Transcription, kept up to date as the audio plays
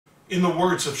In the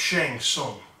words of Shang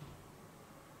Tsung,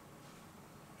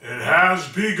 it has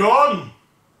begun!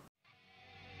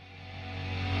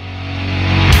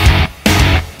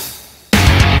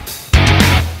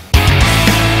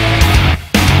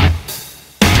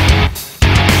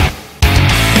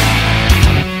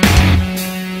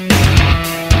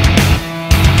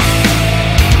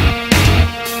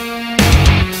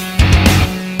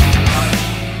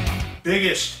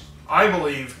 Biggest, I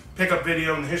believe, pickup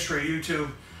video in the history of YouTube.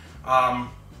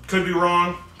 Could be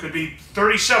wrong, could be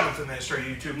 37th in the history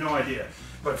of YouTube, no idea.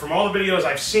 But from all the videos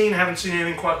I've seen, haven't seen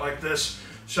anything quite like this.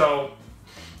 So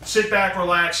sit back,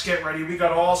 relax, get ready. We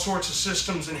got all sorts of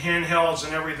systems and handhelds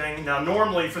and everything. Now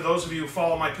normally, for those of you who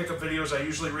follow my pickup videos, I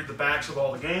usually read the backs of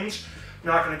all the games. I'm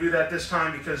not going to do that this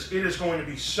time because it is going to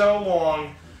be so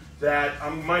long that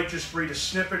I might just read a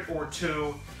snippet or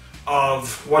two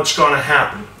of what's going to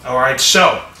happen. Alright,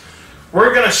 so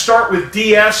we're going to start with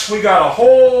DS. We got a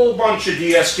whole bunch of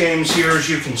DS games here, as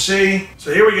you can see.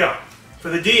 So here we go. For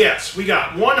the DS, we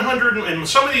got 100, and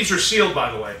some of these are sealed,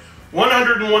 by the way,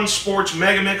 101 Sports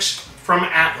Megamix from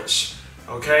Atlas.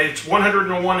 Okay, it's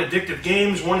 101 addictive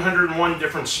games, 101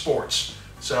 different sports.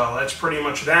 So that's pretty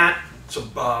much that. It's a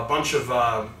bunch of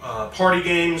party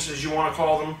games, as you want to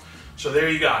call them. So there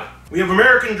you got it. We have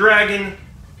American Dragon,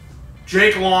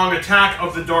 Jake Long, Attack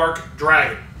of the Dark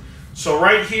Dragon. So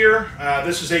right here,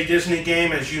 this is a Disney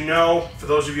game, as you know, for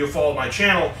those of you who follow my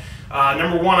channel.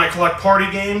 Number one, I collect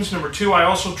party games. Number two, I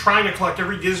also try to collect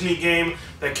every Disney game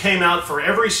that came out for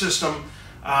every system,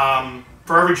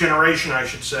 for every generation, I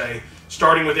should say,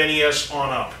 starting with NES on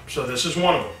up. So this is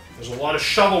one of them. There's a lot of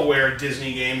shovelware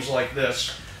Disney games like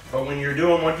this, but when you're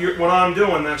doing what I'm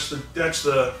doing, that's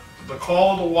the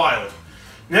call of the wild.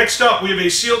 Next up, we have a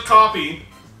sealed copy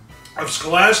of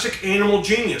Scholastic Animal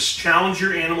Genius, Challenge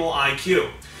Your Animal IQ.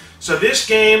 So this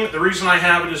game, the reason I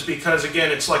have it is because,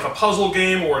 again, it's like a puzzle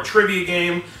game or a trivia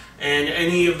game, and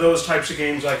any of those types of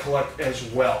games I collect as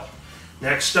well.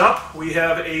 Next up, we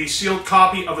have a sealed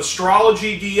copy of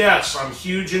Astrology DS. I'm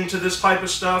huge into this type of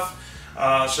stuff,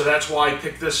 so that's why I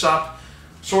picked this up.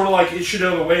 Sort of like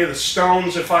Ishido, The Way of the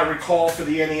Stones, if I recall, for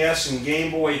the NES and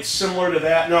Game Boy. It's similar to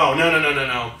that. No.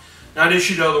 Not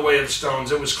Ishido, The Way of the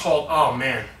Stones. It was called, oh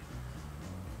man,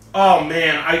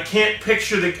 I can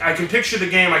picture the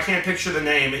game, I can't picture the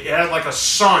name. It had like a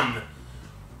sun.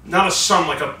 Not a sun,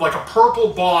 like a purple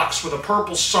box with a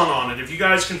purple sun on it. If you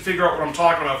guys can figure out what I'm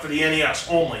talking about, for the NES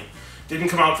only. Didn't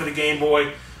come out for the Game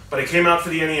Boy, but it came out for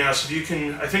the NES. If you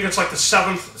can, I think it's like the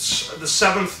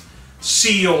seventh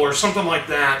seal or something like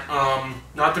that.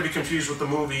 Not to be confused with the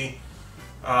movie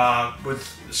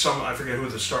with some, I forget who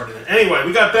the started it. Anyway,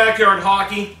 we got Backyard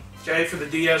Hockey, okay, for the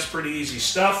DS, pretty easy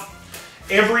stuff.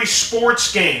 Every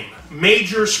sports game,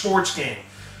 major sports game,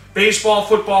 baseball,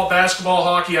 football, basketball,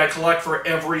 hockey, I collect for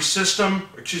every system,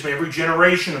 excuse me, every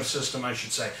generation of system, I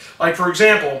should say. Like, for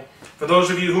example, for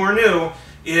those of you who are new,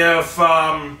 if,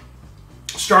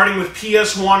 starting with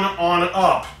PS1 on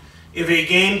up, if a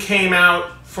game came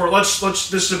out for, this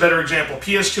is a better example,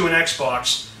 PS2 and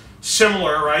Xbox,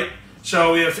 similar, right?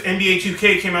 So if NBA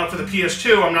 2K came out for the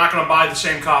PS2, I'm not going to buy the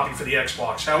same copy for the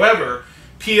Xbox. However,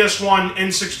 PS1,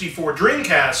 N64,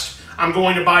 Dreamcast, I'm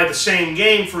going to buy the same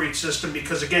game for each system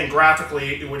because, again,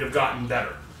 graphically, it would have gotten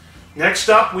better. Next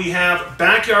up, we have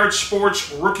Backyard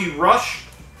Sports Rookie Rush.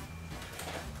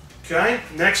 Okay,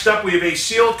 next up, we have a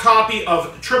sealed copy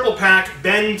of Triple Pack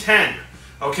Ben 10.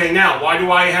 Okay, now, why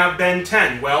do I have Ben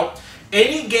 10? Well,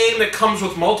 any game that comes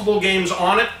with multiple games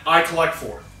on it, I collect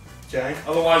for. Okay,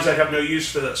 otherwise I'd have no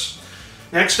use for this.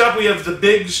 Next up, we have The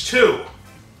Bigs 2.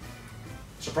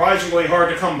 Surprisingly hard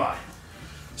to come by.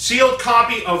 Sealed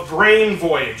copy of Brain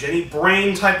Voyage. Any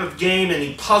brain type of game,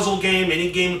 any puzzle game,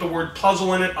 any game with the word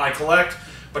puzzle in it, I collect.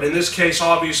 But in this case,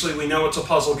 obviously, we know it's a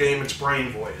puzzle game. It's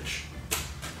Brain Voyage.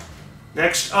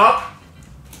 Next up,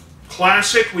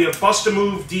 classic, we have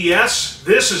Bust-A-Move DS.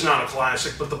 This is not a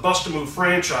classic, but the Bust-A-Move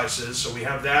franchise is, so we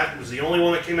have that. It was the only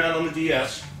one that came out on the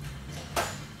DS.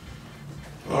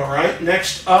 Alright,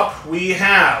 next up, we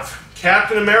have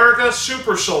Captain America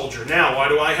Super Soldier. Now, why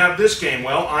do I have this game?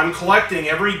 Well, I'm collecting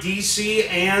every DC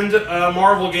and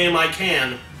Marvel game I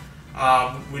can.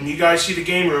 When you guys see the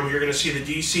game room, you're going to see the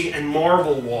DC and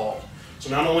Marvel wall.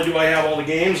 So not only do I have all the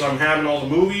games, I'm having all the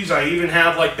movies. I even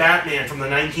have, like, Batman from the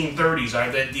 1930s. I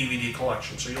have that DVD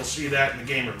collection, so you'll see that in the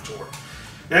game room tour.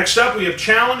 Next up, we have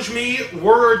Challenge Me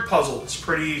Word Puzzles.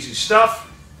 Pretty easy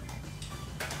stuff.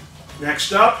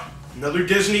 Next up, another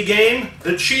Disney game,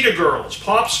 The Cheetah Girls,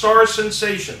 Pop Star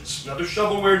Sensations, another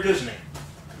shovelware Disney.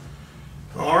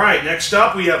 Alright, next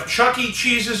up we have Chuck E.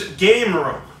 Cheese's Game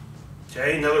Room.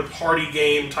 Okay, another party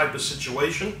game type of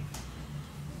situation.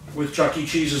 with Chuck E.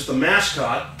 Cheese as the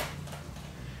mascot.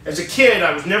 As a kid,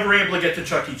 I was never able to get to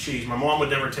Chuck E. Cheese. My mom would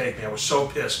never take me. I was so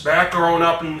pissed. Back growing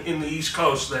up in the East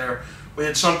Coast there, we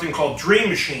had something called Dream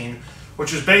Machine,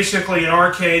 which is basically an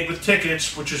arcade with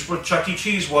tickets, which is what Chuck E.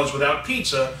 Cheese was without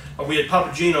pizza. But we had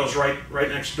Papagino's right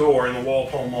next door in the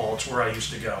Walpole Mall. It's where I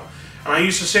used to go. And I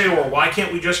used to say to her, why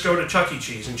can't we just go to Chuck E.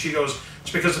 Cheese? And she goes,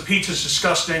 it's because the pizza's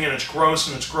disgusting and it's gross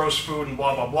food and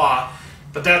blah, blah, blah.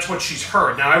 But that's what she's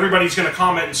heard. Now everybody's going to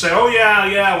comment and say, oh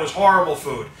yeah, it was horrible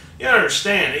food. You don't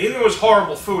understand. Even if it was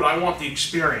horrible food, I want the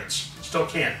experience. Still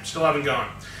can't. Still haven't gone.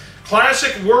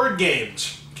 Classic word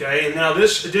games. Okay, and now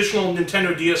this additional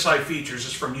Nintendo DSi features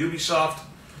is from Ubisoft.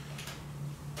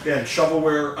 Again,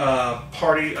 shovelware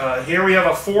party. Here we have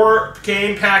a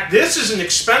 4-game pack. This is an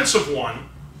expensive one,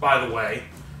 by the way.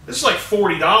 This is like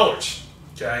 $40.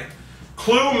 Okay,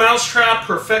 Clue, Mousetrap,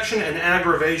 Perfection, and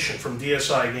Aggravation from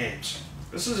DSi Games.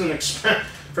 This is an expense.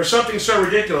 For something so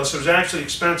ridiculous, it was actually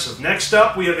expensive. Next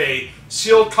up, we have a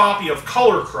sealed copy of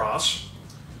Color Cross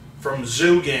from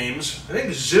Zoo Games. I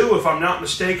think Zoo, if I'm not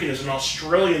mistaken, is an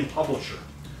Australian publisher.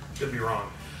 Could be wrong.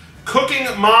 Cooking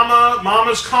Mama,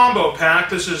 Mama's Combo Pack.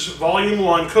 This is Volume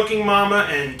 1, Cooking Mama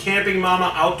and Camping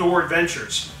Mama Outdoor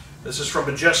Adventures. This is from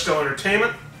Majesco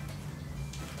Entertainment.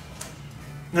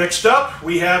 Next up,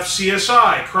 we have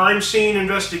CSI, Crime Scene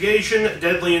Investigation,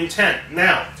 Deadly Intent.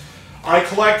 Now, I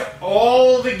collect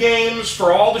all the games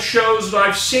for all the shows that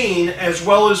I've seen, as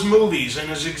well as movies. And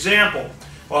as example,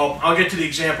 well, I'll get to the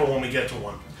example when we get to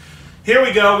one. Here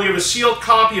we go. We have a sealed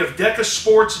copy of Deca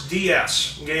Sports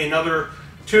DS. Okay, another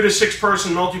 2 to 6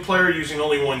 person multiplayer using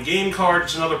only one game card.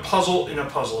 It's another puzzle in a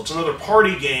puzzle. It's another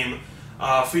party game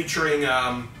featuring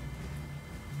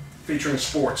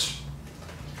sports.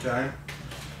 Okay.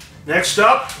 Next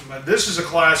up, this is a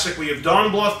classic. We have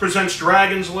Don Bluth Presents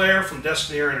Dragon's Lair from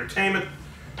Destiny Entertainment.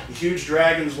 A huge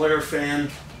Dragon's Lair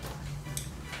fan.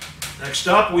 Next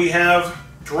up, we have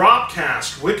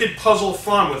Dropcast, Wicked Puzzle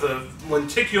Fun with a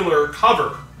lenticular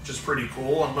cover, which is pretty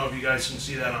cool. I don't know if you guys can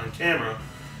see that on camera,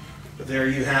 but there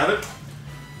you have it.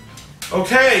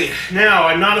 Okay, now,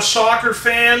 I'm not a soccer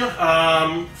fan.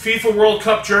 FIFA World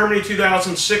Cup Germany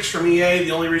 2006 from EA.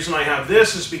 The only reason I have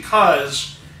this is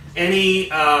because any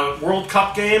World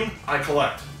Cup game, I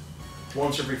collect.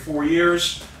 Once every 4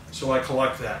 years, so I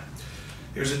collect that.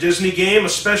 Here's a Disney game, a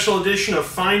special edition of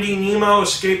Finding Nemo,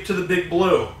 Escape to the Big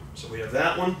Blue. So we have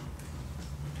that one.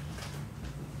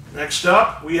 Next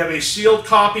up, we have a sealed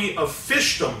copy of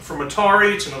Fishdom from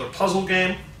Atari. It's another puzzle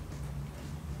game.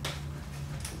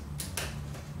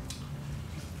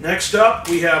 Next up,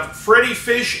 we have Freddy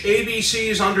Fish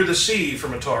ABC's Under the Sea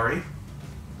from Atari.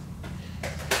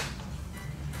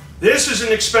 This is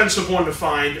an expensive one to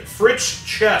find, Fritz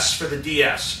Chess for the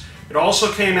DS. It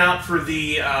also came out for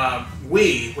the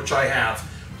Wii, which I have.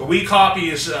 The Wii copy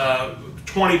is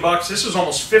 20 bucks. This is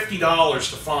almost $50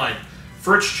 to find.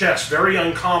 Fritz Chess, very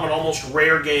uncommon, almost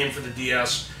rare game for the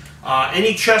DS.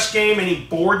 Any chess game, any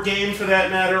board game for that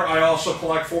matter, I also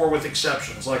collect for with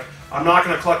exceptions. Like, I'm not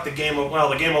going to collect the game of, well,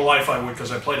 the Game of Life I would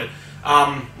because I played it.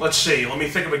 Let's see, let me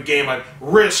think of a game.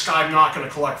 Risk, I'm not going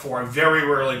to collect for. I very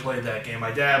rarely played that game.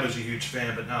 My dad was a huge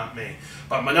fan, but not me.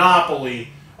 But Monopoly,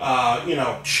 you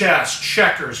know, chess,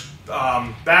 checkers,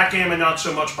 backgammon, not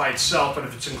so much by itself, but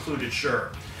if it's included,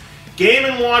 sure.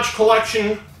 Game & Watch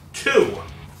Collection 2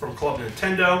 from Club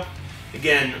Nintendo.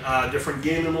 Again, different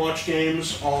Game & Watch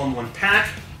games all in one pack.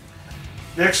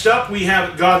 Next up, we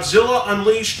have Godzilla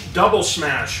Unleashed Double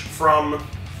Smash from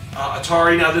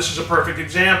Atari. Now, this is a perfect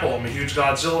example. I'm a huge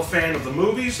Godzilla fan of the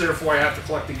movies, therefore I have to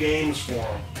collect the games for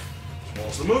them, as well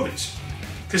as the movies.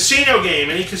 Casino game.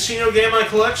 Any casino game I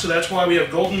collect, so that's why we have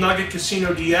Golden Nugget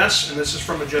Casino DS, and this is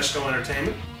from Majesco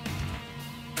Entertainment.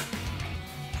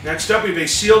 Next up, we have a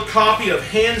sealed copy of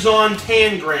Hands-On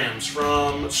Tangrams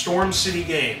from Storm City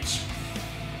Games.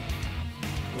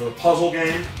 A puzzle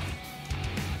game.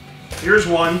 Here's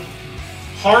one.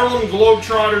 Harlem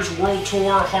Globetrotters World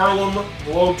Tour, Harlem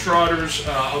Globetrotters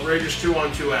Outrageous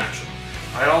 2-on-2 Action.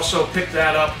 I also picked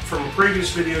that up from a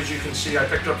previous video, as you can see. I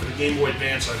picked up for the Game Boy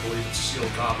Advance, I believe it's a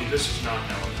sealed copy. This is not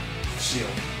now sealed.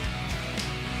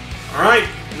 Alright,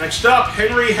 next up,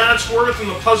 Henry Hatsworth and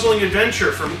the Puzzling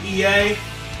Adventure from EA.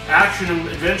 Action and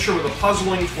adventure with a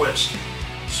puzzling twist.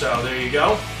 So, there you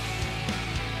go.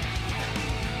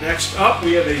 Next up,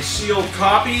 we have a sealed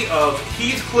copy of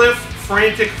Heathcliff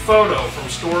Frantic Photo from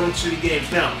Storm City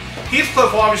Games. Now,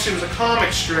 Heathcliff obviously was a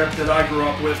comic strip that I grew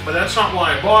up with, but that's not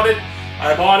why I bought it.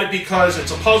 I bought it because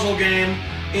it's a puzzle game,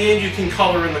 and you can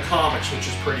color in the comics, which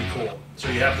is pretty cool. So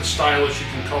you have the stylish, you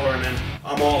can color them in.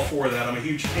 I'm all for that. I'm a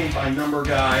huge paint by number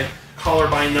guy, color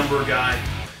by number guy.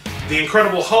 The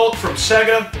Incredible Hulk from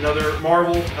SEGA, another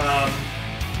Marvel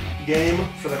game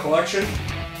for the collection.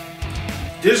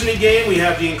 Disney game, we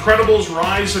have The Incredibles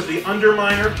Rise of the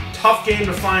Underminer. Tough game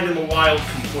to find in the wild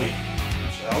complete.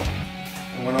 So,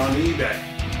 I went on eBay.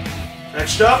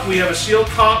 Next up, we have a sealed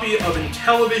copy of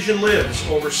Intellivision Lives,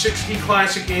 over 60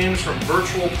 classic games from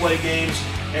virtual play games.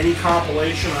 Any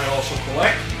compilation I also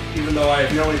collect, even though I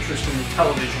have no interest in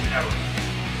television ever.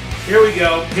 Here we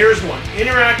go. Here's one.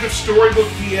 Interactive Storybook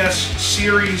DS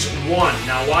Series 1.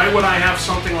 Now, why would I have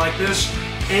something like this?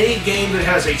 Any game that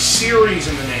has a series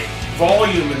in the name,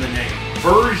 volume in the name,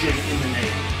 version in the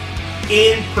name,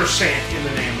 in percent in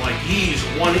the name, like these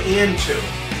 1 and 2,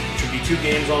 which would be 2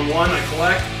 games on 1 I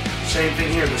collect. Same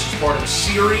thing here. This is part of a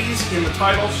series in the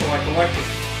title, so I collect it.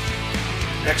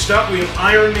 Next up, we have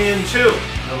Iron Man 2,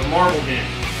 another Marvel game.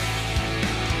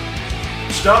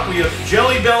 Next up, we have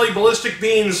Jelly Belly Ballistic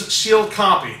Beans sealed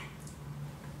copy.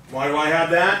 Why do I have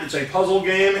that? It's a puzzle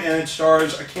game, and it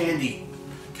stars a candy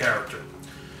character.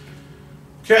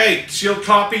 Okay, sealed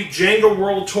copy, Jenga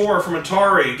World Tour from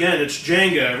Atari. Again, it's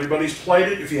Jenga. Everybody's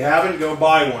played it. If you haven't, go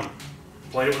buy one.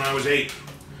 Played it when I was 8.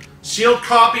 Sealed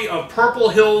copy of Purple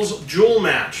Hills Jewel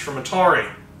Match from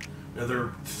Atari.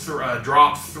 Another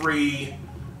drop 3,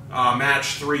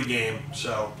 match 3 game.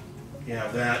 So, you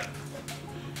have that.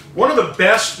 One of the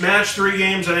best match 3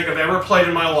 games I think I've ever played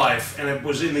in my life, and it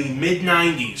was in the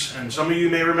mid-90s. And some of you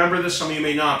may remember this, some of you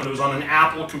may not, but it was on an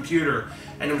Apple computer,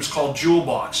 and it was called Jewel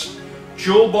Box.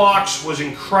 Jewel Box was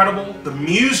incredible. The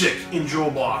music in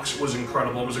Jewel Box was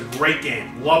incredible. It was a great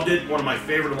game. Loved it. One of my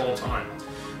favorite of all time,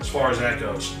 as far as that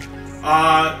goes.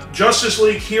 Justice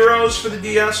League Heroes for the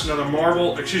DS, another a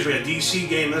DC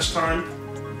game this time.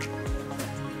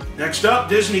 Next up,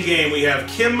 Disney game, we have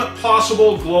Kim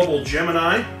Possible Global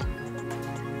Gemini.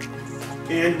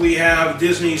 And we have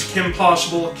Disney's Kim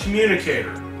Possible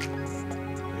Communicator.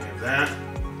 We have that.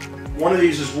 One of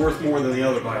these is worth more than the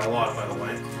other by a lot, by the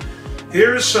way.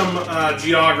 Here's some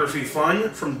geography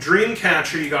fun. From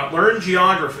Dreamcatcher, you got Learn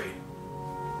Geography,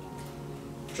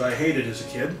 which I hated as a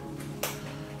kid.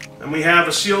 And we have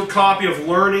a sealed copy of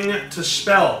Learning to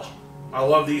Spell. I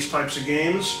love these types of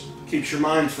games. Keeps your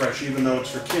mind fresh, even though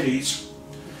it's for kiddies.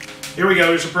 Here we go.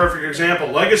 Here's a perfect example.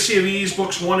 Legacy of Ease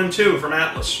Books 1 and 2 from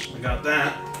Atlas. We got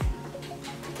that.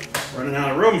 Running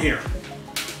out of room here.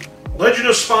 Legend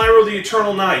of Spyro the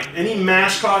Eternal Night. Any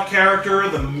mascot character,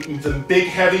 the big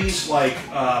heavies like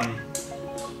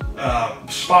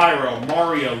Spyro,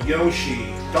 Mario,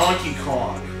 Yoshi, Donkey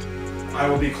Kong, I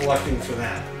will be collecting for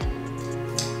that.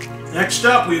 Next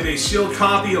up, we have a sealed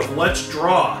copy of Let's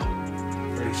Draw.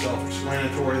 Pretty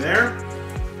self-explanatory there.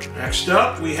 Next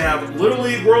up, we have Little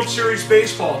League World Series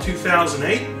Baseball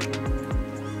 2008.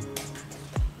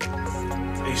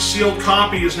 A sealed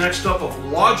copy is next up of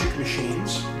Logic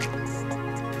Machines.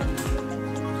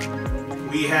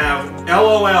 We have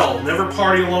LOL, Never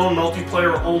Party Alone,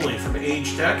 Multiplayer Only from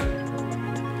Age Tech.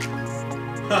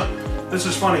 Huh, this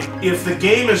is funny. If the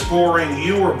game is boring,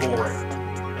 you are boring.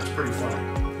 That's pretty funny.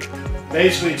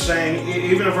 Basically, it's saying,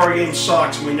 even if our game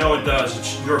sucks, and we know it does,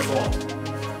 it's your fault.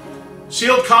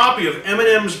 Sealed copy of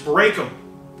M&M's Break 'em.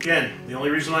 Again, the only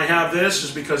reason I have this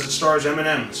is because it stars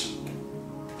M&M's.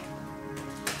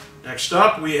 Next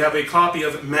up, we have a copy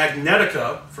of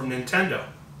Magnetica from Nintendo.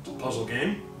 It's a puzzle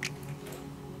game.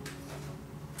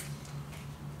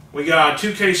 We got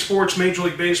 2K Sports Major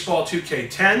League Baseball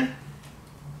 2K10.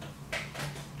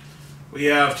 We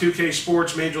have 2K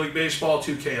Sports Major League Baseball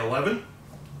 2K11.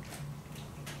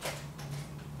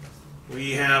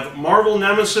 We have Marvel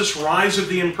Nemesis Rise of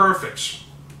the Imperfects.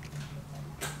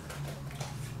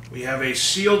 We have a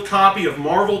sealed copy of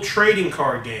Marvel Trading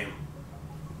Card Game.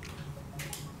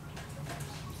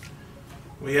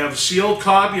 We have a sealed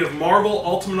copy of Marvel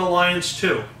Ultimate Alliance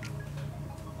 2.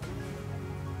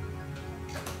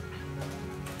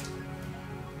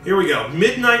 Here we go.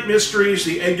 Midnight Mysteries,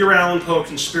 the Edgar Allan Poe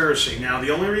Conspiracy. Now,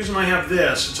 the only reason I have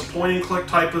this, it's a point-and-click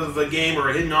type of a game or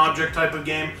a hidden object type of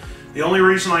game. The only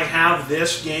reason I have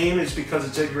this game is because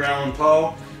it's Edgar Allan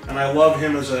Poe, and I love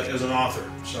him as an author,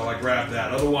 so I grabbed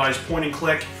that. Otherwise,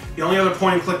 point-and-click. The only other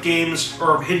point-and-click games,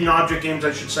 or hidden object games,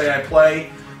 I should say, I play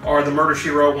are the Murder, She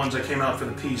Wrote ones that came out for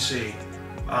the PC.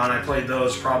 And I played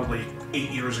those probably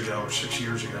 8 years ago, or 6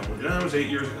 years ago. No, it was 8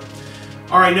 years ago.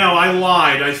 Alright, no, I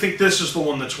lied. I think this is the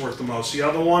one that's worth the most. The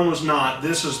other one was not.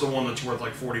 This is the one that's worth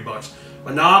like 40 bucks.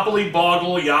 Monopoly,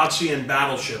 Boggle, Yahtzee, and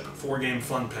Battleship. 4-game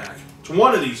fun pack. It's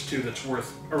one of these two that's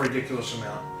worth a ridiculous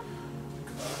amount.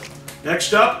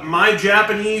 Next up, My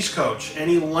Japanese Coach.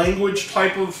 Any language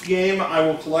type of game I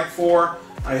will collect for.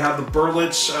 I have the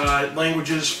Berlitz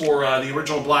languages for the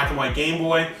original black and white Game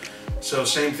Boy. So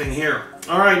same thing here.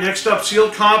 Alright, next up,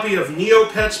 sealed copy of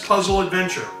Neopets Puzzle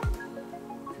Adventure.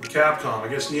 From Capcom. I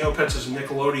guess Neopets is a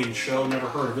Nickelodeon show, never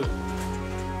heard of it.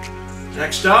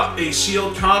 Next up, a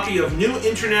sealed copy of New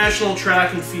International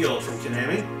Track and Field from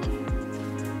Konami.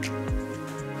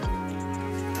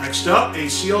 Next up, a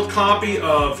sealed copy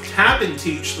of Tap and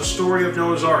Teach, The Story of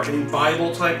Noah's Ark, any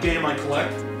Bible-type game I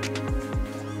collect.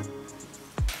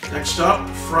 Next up,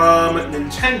 from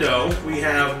Nintendo, we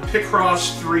have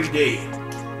Picross 3D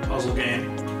puzzle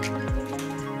game.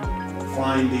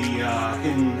 Find the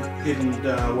hidden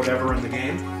whatever in the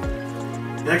game.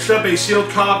 Next up, a sealed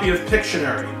copy of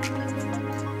Pictionary.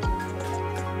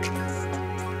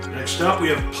 Next up, we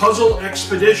have Puzzle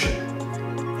Expedition,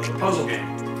 the puzzle game.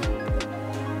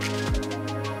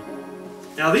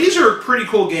 Now these are pretty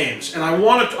cool games, and I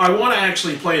want to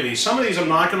actually play these. Some of these I'm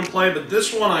not going to play, but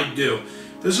this one I do.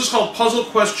 This is called Puzzle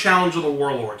Quest Challenge of the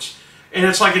Warlords, and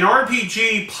it's like an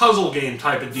RPG puzzle game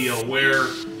type of deal where,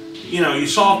 you know, you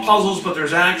solve puzzles, but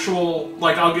there's actual,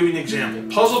 like, I'll give you an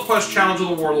example. Puzzle Quest Challenge of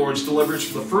the Warlords delivers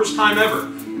for the first time ever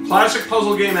classic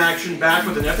puzzle game action backed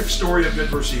with an epic story of good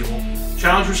versus evil.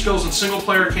 Challenge your skills in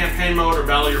single-player campaign mode or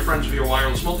battle your friends via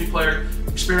wireless multiplayer.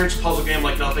 Experience a puzzle game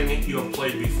like nothing you have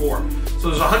played before. So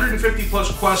there's 150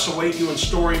 plus quests await you in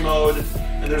story mode,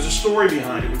 and there's a story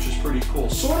behind it, which is pretty cool.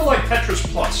 Sort of like Tetris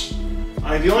Plus.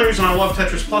 The only reason I love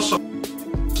Tetris Plus so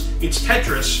it's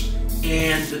Tetris,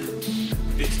 and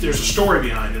there's a story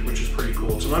behind it, which is pretty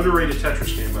cool. It's an underrated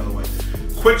Tetris game, by the way.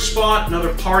 Quick Spot,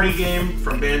 another party game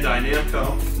from Bandai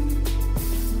Namco.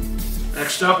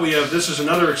 Next up, we have, this is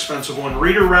another expensive one,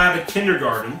 Reader Rabbit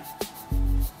Kindergarten.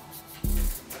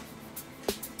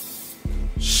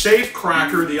 Safe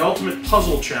Cracker, the Ultimate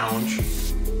Puzzle Challenge.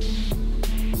 So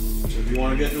if you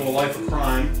want to get into a life of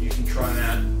crime, you can try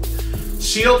that.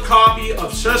 Sealed copy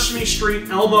of Sesame Street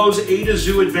Elmo's A to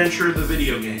Zoo Adventure, the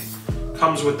video game.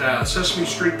 Comes with that Sesame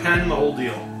Street pen, the whole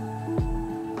deal.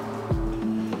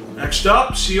 Next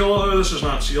up, this is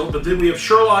not sealed, but then we have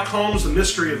Sherlock Holmes, The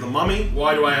Mystery of the Mummy.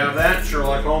 Why do I have that?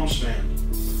 Sherlock Holmes fan.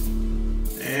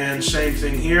 And same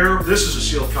thing here. This is a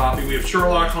sealed copy. We have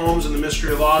Sherlock Holmes and the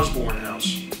Mystery of Osborne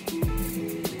House.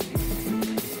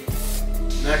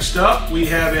 Next up, we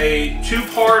have a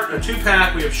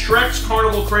two-pack. We have Shrek's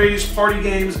Carnival Craze Party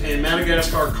Games and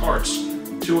Madagascar Carts.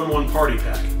 2-in-1 party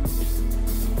pack.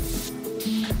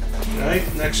 Okay,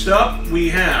 next up, we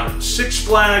have Six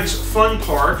Flags Fun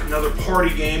Park, another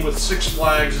party game with Six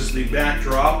Flags as the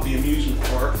backdrop, the amusement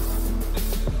park.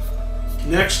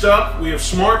 Next up, we have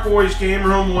Smart Boys Game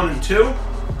Room 1 and 2.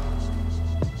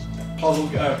 Puzzle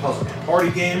game, party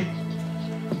game.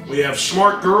 We have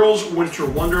Smart Girls Winter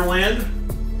Wonderland.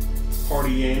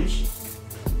 Party games.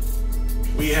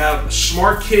 We have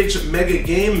Smart Kids Mega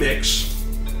Game Mix.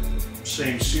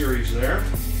 Same series there.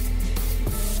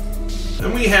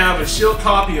 Then we have a sealed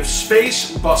copy of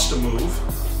Space Bust-A-Move.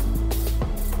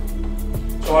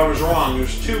 So I was wrong,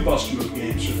 there's 2 Bust-A-Move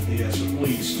games for the DS at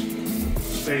least.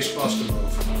 Space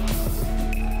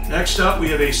Bust-A-Move. Next up, we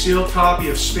have a sealed copy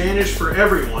of Spanish for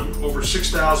Everyone, over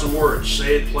 6,000 words.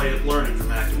 Say it, play it, learn it from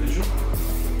Activision.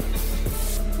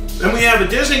 Then we have a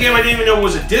Disney game I didn't even know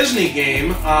was a Disney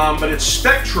game, but it's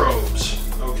Spectrobes.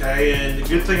 Okay, and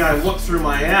good thing I looked through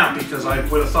my app because I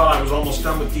would have thought I was almost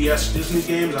done with DS Disney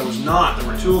games. I was not. There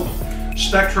were 2 of them.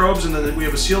 Spectrobes, and then we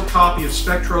have a sealed copy of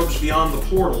Spectrobes Beyond the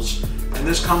Portals. And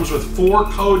this comes with 4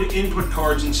 code input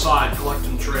cards inside. Collect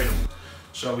and trade them.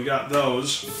 So we got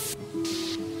those.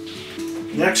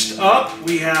 Next up,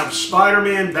 we have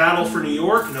Spider-Man Battle for New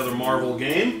York, another Marvel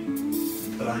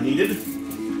game that I needed.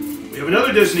 We have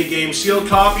another Disney game, sealed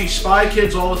copy, Spy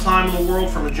Kids All the Time in the World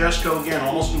from Majesco. Again,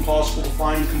 almost impossible to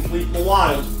find complete in the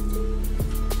wild.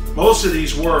 Most of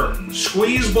these were.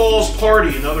 Squeeze Balls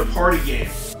Party, another party game.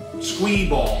 Squee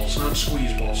Balls, not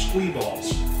Squeeze Balls, Squee Balls.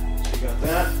 So you got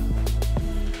that.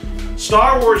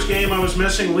 Star Wars game I was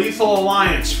missing, Lethal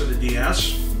Alliance for the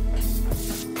DS.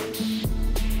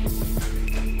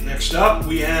 Next up,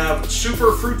 we have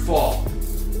Super Fruitfall,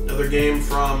 another game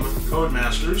from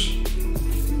Codemasters.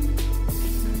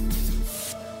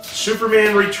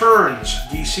 Superman Returns,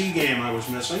 DC game I was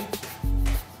missing.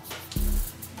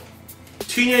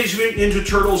 Teenage Mutant Ninja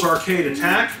Turtles Arcade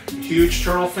Attack, huge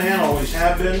Turtle fan, always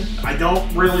have been. I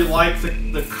don't really like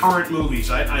the current movies.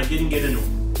 I didn't get into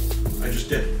them. I just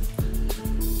didn't.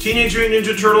 Teenage Mutant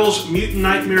Ninja Turtles Mutant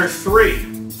Nightmare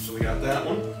 3, so we got that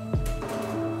one.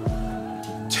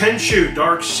 Tenchu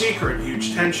Dark Secret,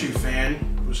 huge Tenchu fan.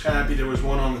 Was happy there was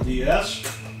one on the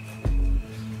DS.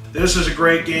 This is a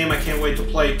great game. I can't wait to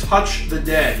play Touch the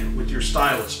Dead with your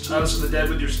stylus. Touch the Dead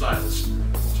with your stylus.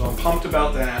 So I'm pumped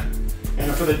about that.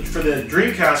 And for the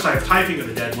Dreamcast, I have Typing of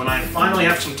the Dead. When I finally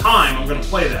have some time, I'm going to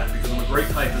play that because I'm a great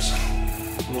typist.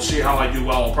 We'll see how I do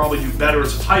well. I'll probably do better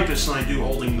as a typist than I do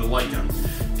holding the light gun.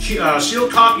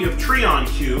 Sealed copy of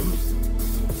DREAMCAST.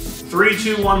 3,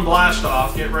 2, 1 blast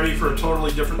off. Get ready for a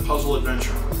totally different puzzle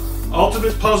adventure.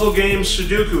 Ultimate Puzzle Games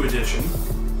Sudoku Edition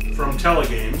from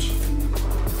Telegames.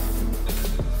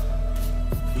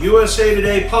 USA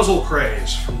Today Puzzle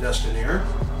Craze from Destineer.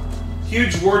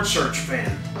 Huge word search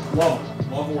fan. Love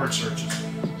them. Love word searches.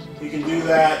 You can do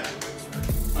that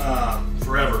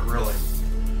forever, really.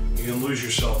 You can lose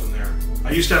yourself in there.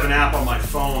 I used to have an app on my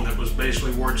phone that was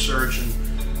basically word search, and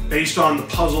based on the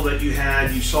puzzle that you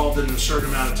had, you solved it in a certain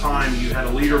amount of time, you had a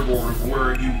leaderboard of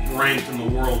where you ranked in the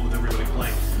world with everybody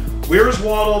playing. Where is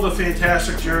Waldo? The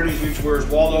Fantastic Journey. Huge Where's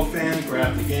Waldo fan.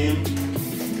 Grab the game.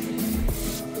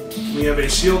 We have a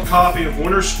sealed copy of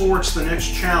Winter Sports The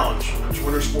Next Challenge. That's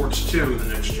Winter Sports 2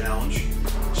 The Next Challenge.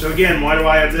 So again, why do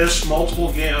I have this?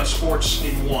 Multiple sports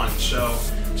in one. So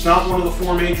it's not one of the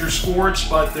 4 major sports,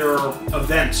 but there are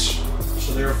events.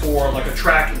 So therefore, like a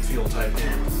track and field type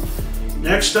game.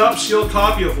 Next up, sealed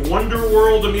copy of Wonder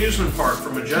World Amusement Park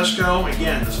from Majesco.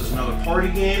 Again, this is another party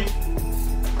game.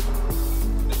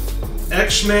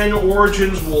 X-Men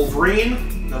Origins Wolverine,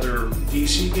 another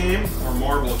DC game, or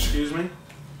Marvel, excuse me.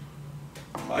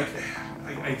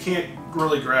 I can't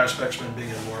really grasp X-Men being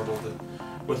in Marvel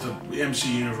with the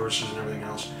MC universes and everything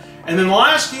else. And then the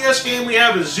last DS game we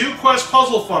have is Zoo Quest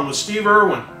Puzzle Fun with Steve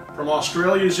Irwin from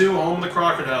Australia Zoo, home of the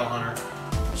Crocodile Hunter.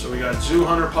 So we got Zoo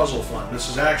Hunter Puzzle Fun. This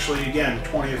is actually, again,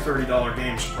 $20 or $30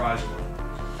 game, surprisingly.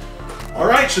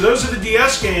 Alright, so those are the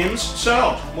DS games.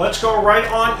 So, let's go right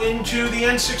on into the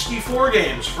N64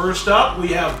 games. First up, we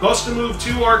have Bust-A-Move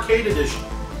 2 Arcade Edition.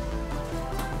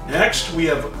 Next, we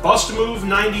have Bust-A-Move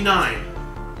 99.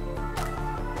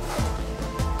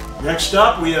 Next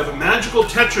up, we have a Magical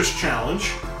Tetris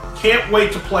Challenge. Can't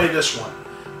wait to play this one.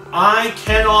 I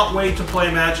cannot wait to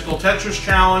play Magical Tetris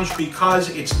Challenge because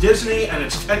it's Disney and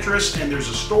it's Tetris and there's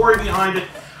a story behind it.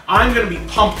 I'm going to be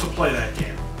pumped to play that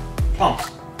game.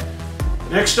 Pumped.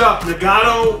 Next up,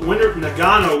 Nagano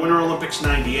Winter Olympics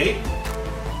 98.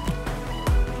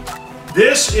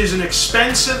 This is an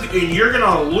expensive, and you're going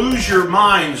to lose your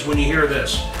minds when you hear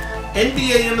this.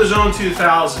 NBA in the Zone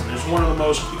 2000 is one of the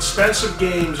most expensive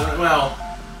games, well,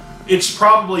 it's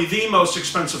probably the most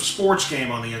expensive sports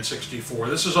game on the N64.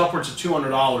 This is upwards of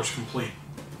 $200 complete.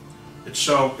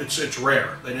 It's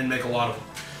rare. They didn't make a lot of them.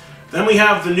 Then we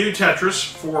have the new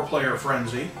Tetris, 4-player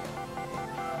Frenzy.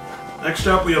 Next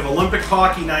up, we have Olympic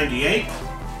Hockey 98.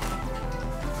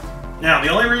 Now, the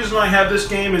only reason I have this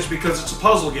game is because it's a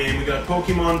puzzle game. We got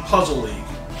Pokemon Puzzle League.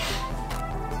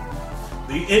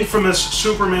 The infamous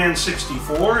Superman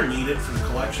 64, need it for the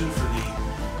collection for the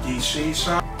DC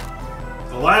side.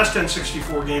 The last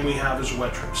N64 game we have is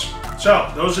Wetrix.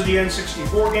 So, those are the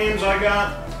N64 games I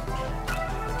got.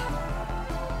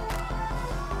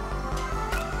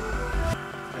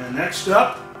 And next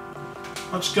up,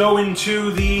 let's go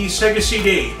into the Sega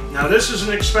CD. Now, this is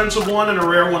an expensive one and a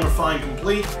rare one to find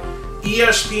complete.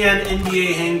 ESPN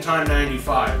NBA Hang Time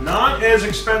 95. Not as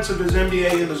expensive as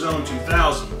NBA in the Zone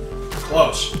 2000.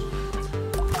 Close.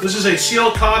 This is a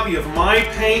sealed copy of My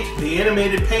Paint, the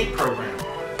animated paint program.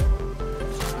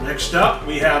 Next up,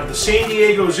 we have the San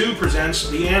Diego Zoo presents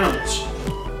The Animals.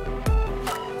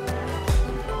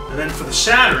 And then for the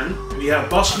Saturn, we have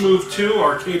Bust-A-Move 2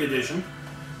 Arcade Edition.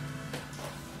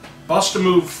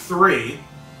 Bust-A-Move 3.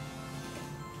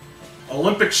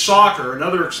 Olympic Soccer,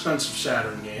 another expensive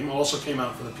Saturn game, also came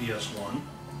out for the PS1.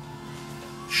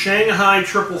 Shanghai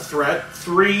Triple Threat,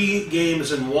 3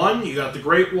 games in 1. You got the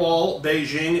Great Wall,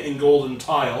 Beijing, and Golden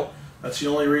Tile. That's the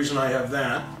only reason I have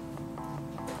that.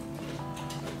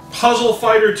 Puzzle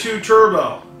Fighter 2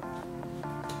 Turbo.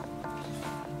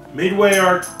 Midway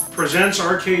presents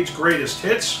Arcade's Greatest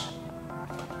Hits.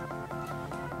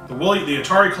 The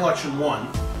Atari Collection 1.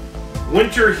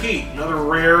 Winter Heat, another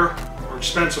rare, or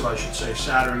expensive I should say,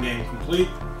 Saturn game complete.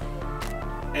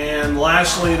 And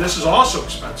lastly, this is also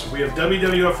expensive. We have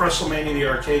WWF WrestleMania, the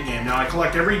arcade game. Now I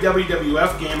collect every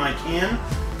WWF game I can.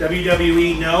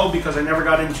 WWE, no, because I never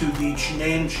got into the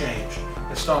name change.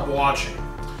 I stopped watching.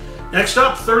 Next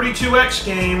up, 32X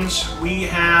games. We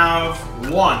have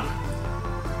 1.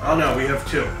 Oh no, we have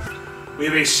 2. We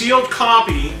have a sealed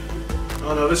copy.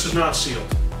 Oh no, this is not sealed.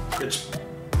 It's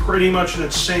pretty much in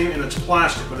its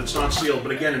plastic, but it's not sealed.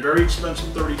 But again, a very expensive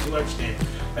 32X game.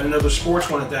 And another sports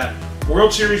one at that.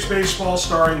 World Series Baseball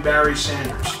starring Barry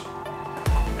Sanders.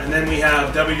 And then we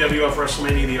have WWF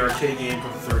WrestleMania, the arcade game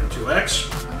for the 32X.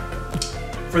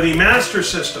 For the Master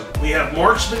System, we have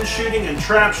Marksman Shooting and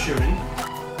Trap Shooting.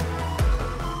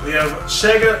 We have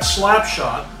Sega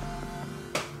Slapshot.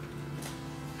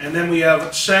 And then we have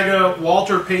SEGA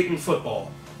Walter Payton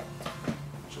Football.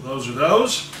 So those are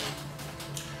those.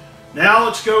 Now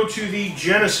let's go to the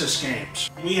Genesis games.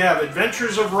 We have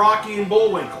Adventures of Rocky and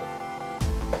Bullwinkle.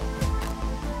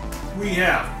 We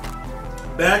have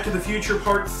Back to the Future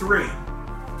Part 3.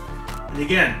 And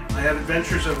again, I have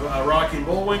Adventures of Rocky and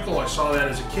Bullwinkle. I saw that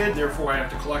as a kid, therefore I have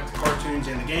to collect the cartoons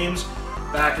and the games.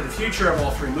 Back to the Future, I have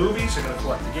all 3 movies. I gotta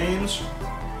collect the games.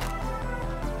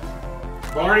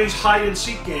 Barney's Hide and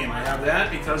Seek game. I have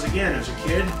that because, again, as a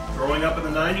kid, growing up in the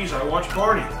 90s, I watched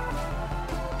Barney.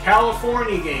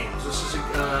 California games. This is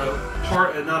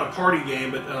not a party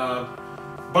game, but a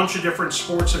bunch of different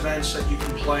sports events that you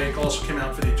can play. It also came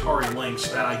out for the ATARI LYNX.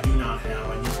 That I do not have.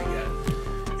 I need to get.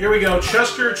 Here we go.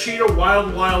 Chester Cheetah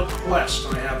Wild Wild Quest.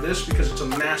 I have this because it's a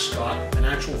mascot, an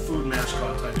actual food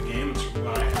mascot type of game. It's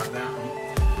why I have that one.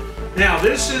 Now,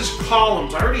 this is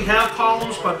columns. I already have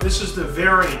columns, but this is the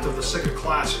variant of the SEGA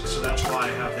Classic, so that's why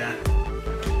I have that.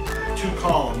 2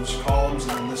 columns, and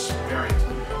then this variant.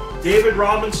 David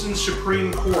Robinson's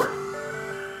Supreme Court.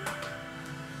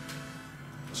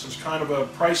 This is kind of a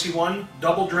pricey one.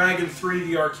 Double Dragon 3,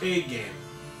 the arcade game.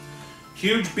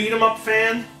 Huge beat-em-up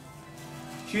fan.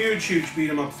 Huge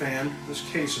beat-em-up fan. This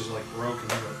case is like broken,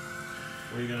 but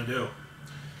what are you going to do?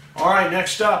 Alright,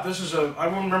 next up, this is I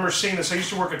remember seeing this. I used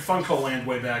to work at Funko Land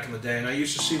way back in the day, and I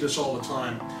used to see this all the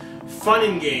time. Fun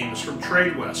and Games from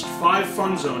Trade West. 5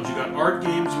 fun zones. You got art,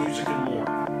 games, music, and more.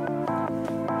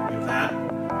 We have that.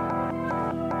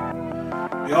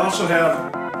 We also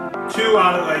have 2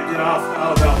 out of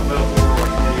alphabetical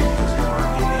order because they were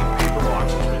in paper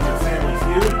boxes. We have Family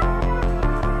Feud,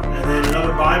 and then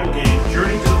another Bible game,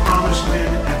 Journey to the Promised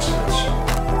Land, Exodus.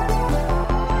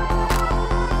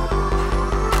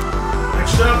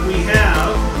 Next up, we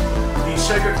have the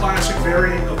SEGA Classic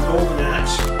variant of Golden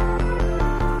Axe.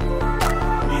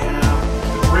 We have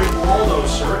the Great Waldo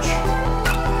Search.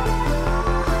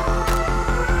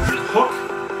 Hook.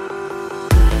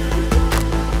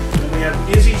 And we have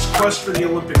Izzy's Quest for the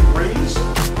Olympic Rings.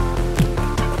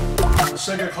 The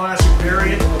SEGA Classic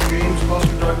variant of James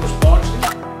Buster Douglas Boxing.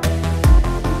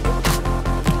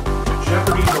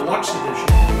 Jeopardy Deluxe Edition.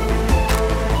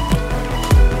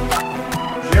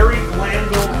 Jerry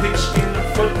Glanville Pigskin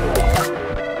Football.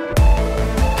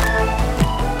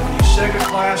 The SEGA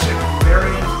Classic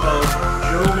variant of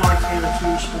Joe Montana 2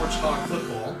 Sports Talk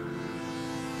Football.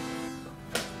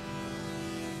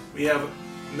 We have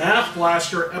Math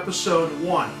Blaster Episode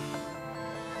 1.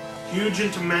 Huge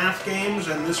into math games,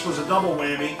 and this was a double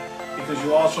whammy because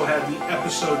you also had the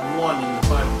Episode 1 in the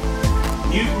title.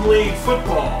 Mutant League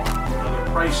Football, another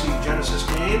pricey Genesis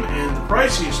game, and the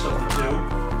priciest of the 2,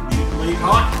 Mutant League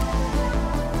Hockey.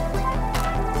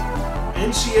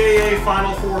 NCAA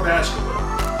Final Four Basketball.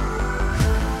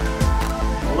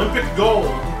 Olympic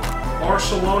Gold,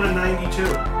 Barcelona 92.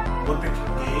 Olympic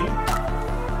game.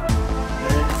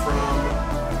 And from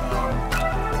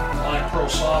Black Pearl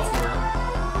Software,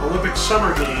 Olympic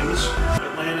Summer Games,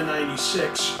 Atlanta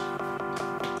 96.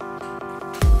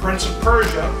 Prince of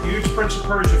Persia, huge Prince of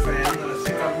Persia fan, and I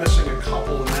think I'm missing a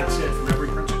couple, and that's it from every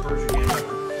Prince of Persia game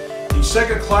ever. The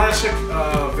SEGA Classic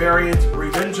variant,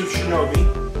 Revenge of Shinobi.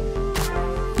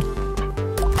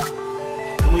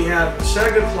 And we have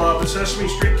SEGA Club, the Sesame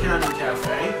Street Candy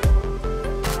Cafe.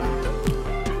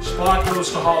 Spot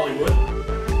Goes to Hollywood.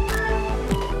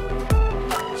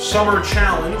 Summer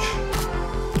Challenge.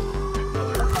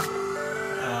 Another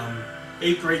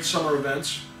 8 great summer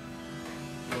events.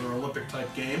 Another Olympic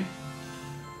type game.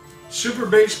 Super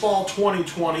Baseball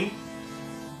 2020.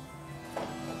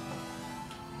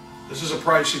 This is a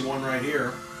pricey one right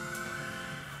here.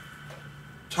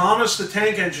 Thomas the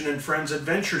Tank Engine and Friends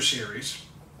Adventure Series.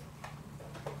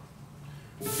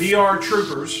 VR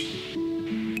Troopers.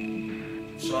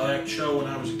 Saw that show when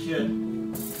I was a kid.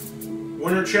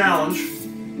 Winter Challenge.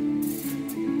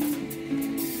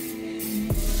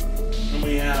 And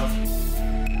we have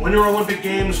Winter Olympic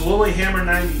Games Lillehammer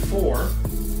 94.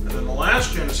 And then the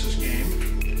last Genesis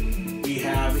game we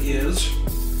have is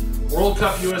World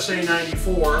Cup USA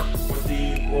 94 with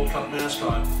the World Cup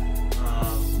mascot,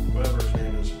 whatever his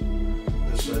name is,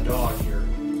 this dog here.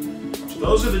 So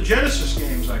those are the Genesis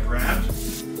games I grabbed.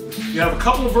 You have a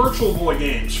couple of Virtual Boy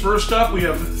games. First up, we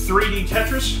have 3D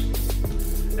Tetris.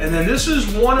 And then this is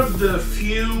one of the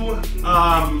few,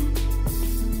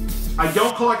 I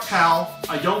don't collect PAL,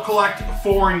 I don't collect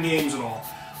foreign games at all.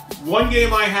 One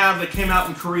game I have that came out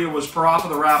in Korea was Parappa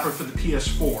the Rapper for the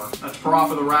PS4. That's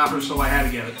Parappa the Rapper, so I had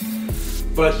to get it.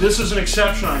 But this is an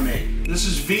exception I made. This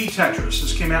is V-Tetris.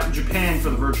 This came out in Japan for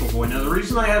the Virtual Boy. Now, the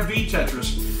reason I have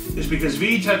V-Tetris is because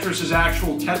V-Tetris is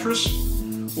actual Tetris,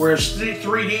 whereas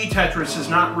 3D Tetris is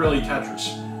not really Tetris.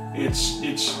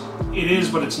 It is,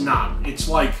 but it's not. It's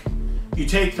like you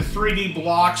take the 3D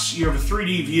blocks, you have a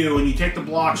 3D view, and you take the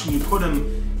blocks and you put them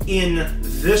in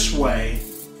this way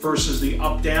versus the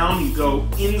up-down. You go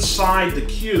inside the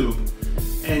cube,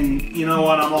 and you know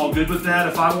what? I'm all good with that.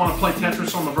 If I want to play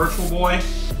Tetris on the Virtual Boy,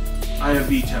 I have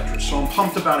V-Tetris, so I'm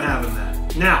pumped about having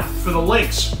that. Now, for the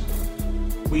links,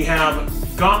 we have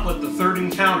Gauntlet, the Third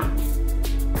Encounter.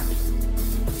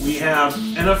 We have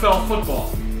NFL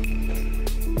Football.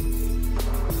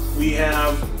 We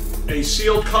have a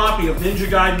sealed copy of Ninja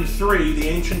Gaiden 3, The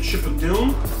Ancient Ship of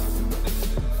Doom.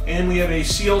 And we have a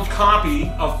sealed copy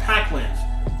of Pac-Land.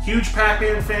 Huge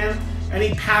Pac-Man fan.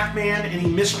 Any Pac-Man, any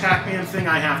Miss Pac-Man thing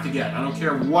I have to get. I don't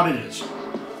care what it is.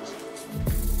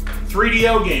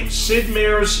 3DO games. Sid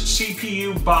Meier's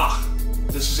CPU Bach.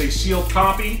 This is a sealed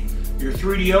copy. Your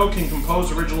 3DO can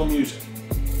compose original music.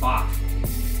 Bach.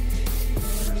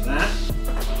 There's that.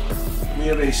 We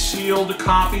have a sealed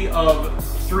copy of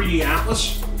 3D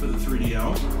Atlas for the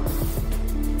 3DO.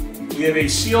 We have a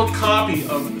sealed copy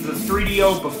of the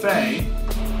 3DO Buffet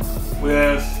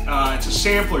with, it's a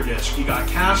sampler disc. You got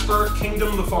Casper, Kingdom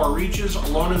of the Far Reaches,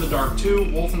 Alone in the Dark 2,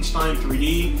 Wolfenstein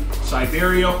 3D,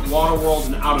 Siberia, Waterworld,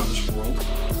 and Out of This World.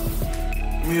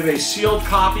 We have a sealed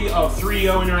copy of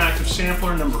 3DO Interactive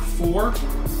Sampler number 4,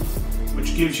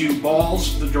 which gives you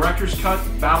Balls, The Director's Cut,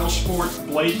 Battle Sport,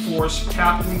 Blade Force,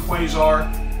 Captain Quasar,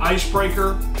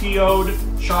 Icebreaker, PO'd,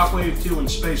 Shockwave 2, and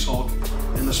Space Hulk.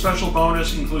 And the special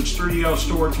bonus includes 3DO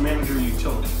Storage Manager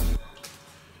Utility.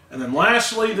 And then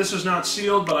lastly, this is not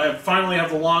sealed, but I finally have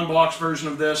the long box version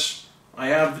of this. I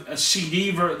have a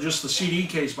CD, just the CD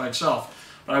case by itself.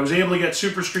 But I was able to get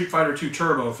Super Street Fighter 2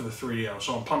 Turbo for the 3DO,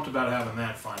 so I'm pumped about having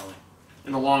that finally.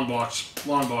 In the long box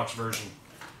version.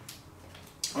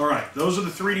 Alright, those are the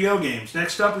 3DO games.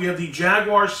 Next up, we have the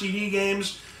Jaguar CD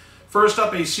games. First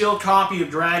up, a sealed copy of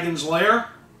Dragon's Lair.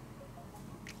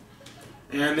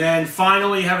 And then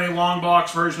finally have a long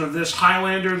box version of this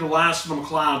Highlander, The Last of the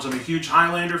McClouds. I'm a huge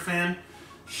Highlander fan.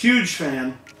 Huge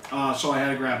fan. So I had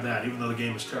to grab that, even though the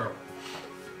game is terrible.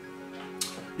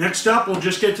 Next up, we'll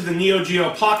just get to the Neo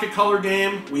Geo Pocket Color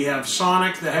game. We have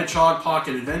Sonic the Hedgehog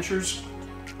Pocket Adventures.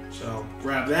 So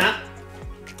grab that.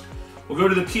 We'll go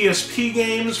to the PSP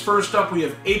games. First up, we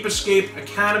have Ape Escape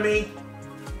Academy.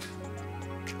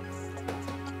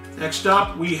 Next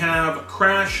up, we have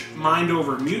Crash Mind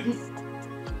Over Mutant.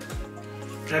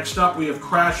 Next up, we have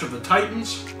Crash of the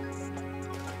Titans.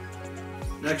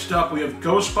 Next up, we have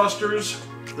Ghostbusters,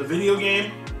 the video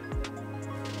game.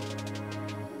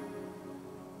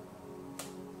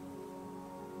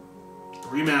 The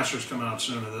remaster's coming out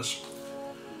soon of this.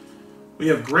 We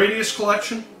have Gradius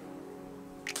Collection.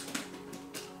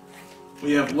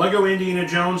 We have Lego Indiana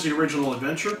Jones, The Original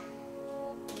Adventure.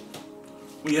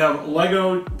 We have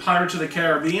Lego Pirates of the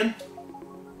Caribbean.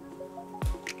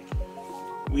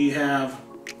 We have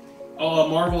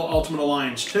Marvel Ultimate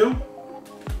Alliance 2.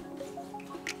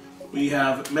 We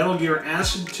have Metal Gear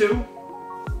Acid 2.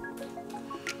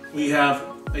 We have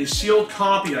a sealed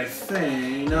copy, I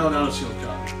think. No, not a sealed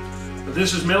copy. But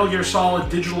this is Metal Gear Solid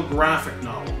Digital Graphic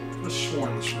Novel. I could have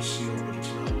sworn this was sealed, but it's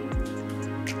not.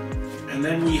 And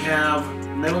then we have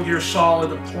Metal Gear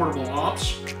Solid Portable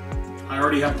Ops. I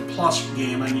already have the Plus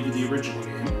game. I needed the original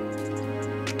game.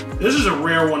 This is a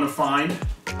rare one to find.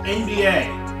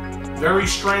 NBA. Very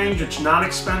strange. It's not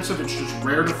expensive. It's just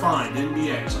rare to find.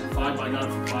 NBA. It's like I got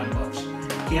it for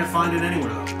 $5. Can't find it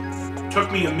anywhere though.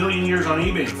 Took me a million years on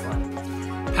eBay to find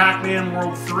it. Pac-Man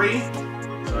World 3.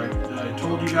 So I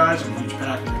told you guys I'm a huge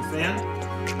Pac-Man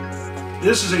fan.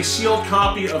 This is a sealed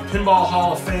copy of Pinball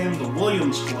Hall of Fame, the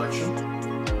Williams Collection.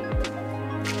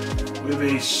 We have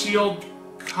a sealed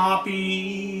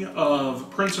copy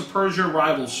of Prince of Persia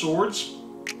Rival Swords.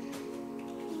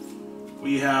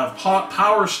 We have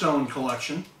Power Stone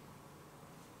Collection.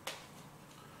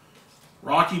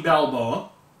 Rocky Balboa.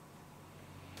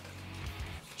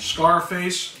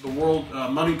 Scarface, The World,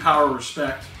 Money, Power,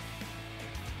 Respect.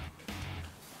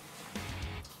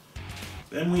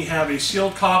 Then we have a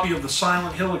sealed copy of the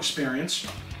Silent Hill Experience.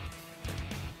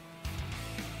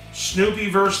 Snoopy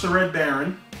vs. the Red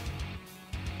Baron.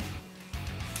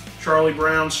 Charlie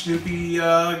Brown, Snoopy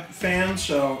fan,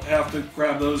 so I have to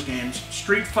grab those games.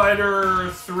 Street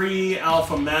Fighter 3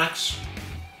 Alpha Max.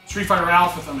 Street Fighter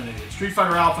Alpha, I'm an idiot. Street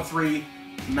Fighter Alpha 3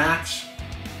 Max.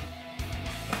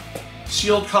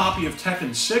 Sealed copy of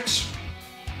Tekken 6.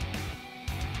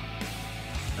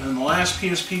 And the last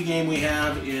PSP game we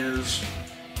have is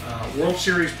World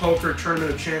Series Poker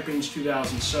Tournament of Champions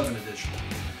 2007 edition.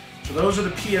 So those are the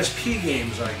PSP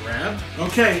games I grabbed.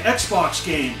 Okay, Xbox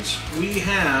games. We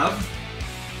have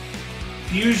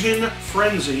Fusion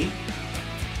Frenzy.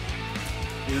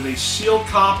 We have a sealed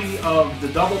copy of the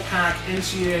double pack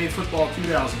NCAA Football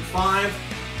 2005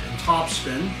 and Top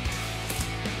Spin.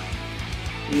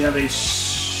 We have a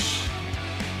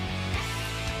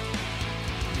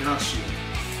not sealed.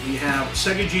 We have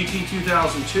Sega GT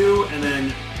 2002 and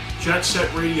then Jet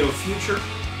Set Radio Future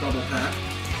double pack.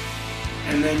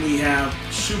 And then we have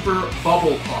Super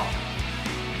Bubble Pop.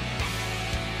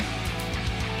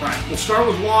 Alright, we'll start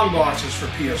with long boxes for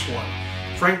PS1.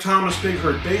 Frank Thomas Big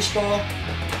Hurt Baseball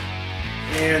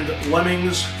and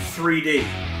Lemmings 3D.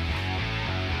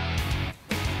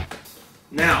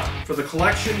 Now, for the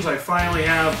collections, I finally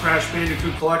have Crash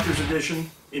Bandicoot Collector's Edition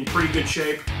in pretty good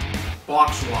shape,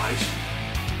 box-wise.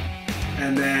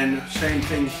 And then, same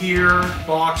thing here,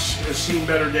 box has seen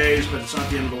better days, but it's not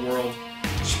the end of the world.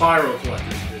 Spyro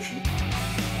Collector's Edition.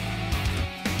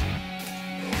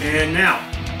 And now,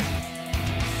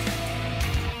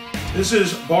 this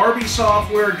is Barbie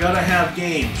Software Gotta Have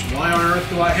Games. Why on earth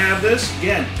do I have this?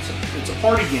 Again, it's a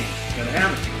party game. Gotta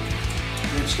have it.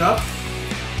 Next up,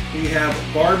 we have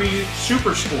Barbie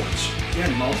Super Sports.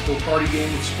 Again, multiple party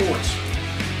game with sports.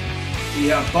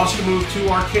 We have Bust-A-Move 2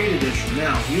 Arcade Edition.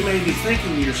 Now, you may be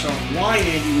thinking to yourself, why,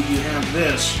 Andy, would you have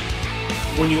this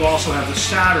when you also have the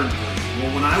Saturn version?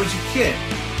 Well, when I was a kid,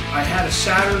 I had a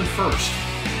Saturn first.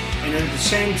 And at the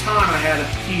same time, I had a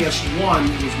PS1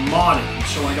 that was modded.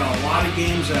 So I got a lot of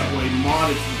games that way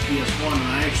modded from PS1, and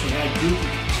I actually had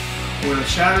duplicates. Where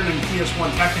Saturn and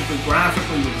PS1 technically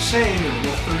graphically were the same, they were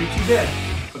both 32-bit.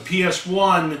 But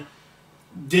PS1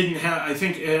 didn't have, I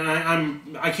think, and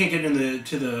I can't get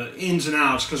into the ins and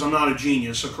outs because I'm not a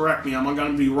genius, so correct me, I'm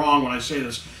going to be wrong when I say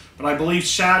this. But I believe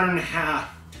Saturn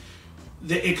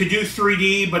it could do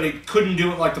 3D, but it couldn't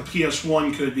do it like the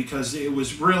PS1 could because it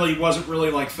wasn't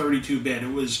really like 32-bit.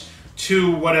 It was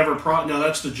two whatever no,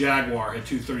 that's the Jaguar had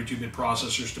two 32-bit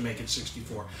processors to make it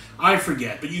 64. I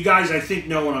forget, but you guys I think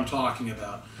know what I'm talking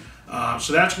about.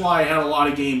 So that's why I had a lot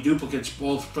of game duplicates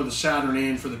both for the Saturn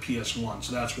and for the PS1.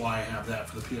 So that's why I have that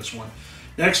for the PS1.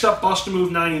 Next up,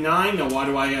 Bust-A-Move 99. Now why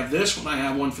do I have this when I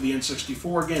have one for the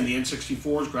N64? Again, the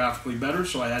N64 is graphically better,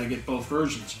 so I had to get both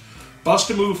versions.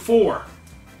 Bust-A-Move 4.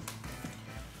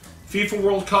 FIFA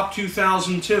World Cup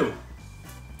 2002.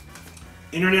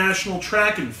 International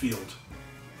Track and Field.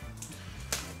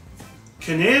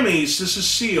 Konami's, this is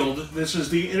sealed. This is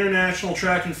the International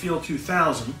Track and Field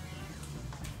 2000.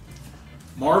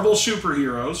 Marvel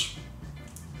Superheroes.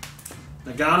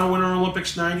 Nagano Winter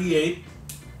Olympics 98.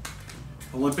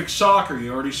 Olympic Soccer.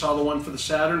 You already saw the one for the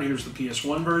Saturn. Here's the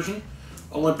PS1 version.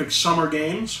 Olympic Summer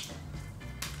Games.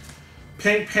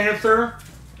 Pink Panther.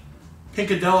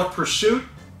 Pinkadelic Pursuit.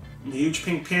 I'm a huge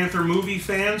Pink Panther movie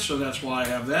fan, so that's why I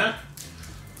have that.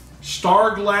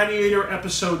 Star Gladiator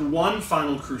Episode 1,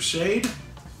 Final Crusade.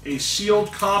 A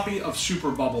sealed copy of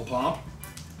Super Bubble Pop.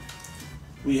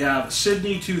 We have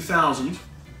Sydney 2000.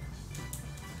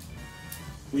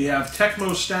 We have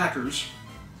Tecmo Stackers.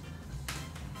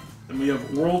 And we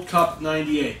have World Cup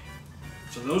 98.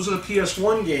 So those are the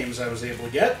PS1 games I was able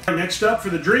to get. Next up for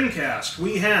the Dreamcast,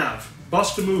 we have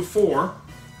Bust-A-Move 4.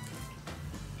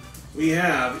 We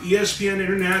have ESPN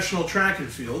International Track and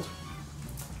Field.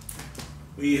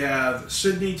 We have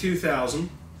Sydney 2000.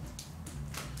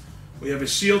 We have a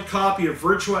sealed copy of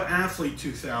Virtua Athlete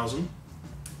 2000.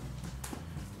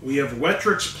 We have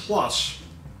Wetrix Plus.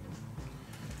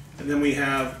 And then we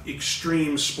have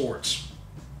Extreme Sports.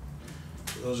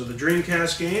 So those are the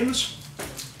Dreamcast games.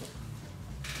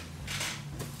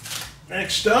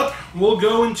 Next up, we'll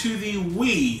go into the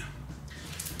Wii.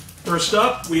 First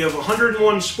up, we have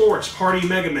 101 Sports Party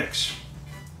Mega Mix.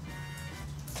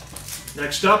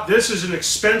 Next up, this is an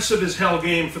expensive as hell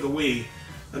game for the Wii.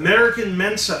 American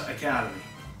Mensa Academy.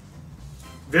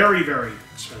 Very, very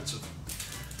expensive.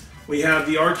 We have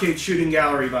the Arcade Shooting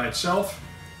Gallery by itself.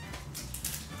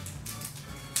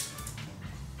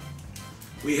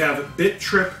 We have Bit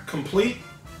Trip Complete,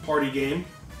 party game.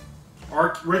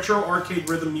 Retro Arcade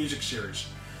Rhythm Music Series.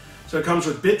 So it comes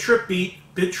with Bit Trip Beat,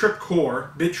 Bit Trip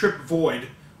Core, Bit Trip Void,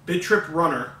 Bit Trip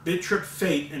Runner, Bit Trip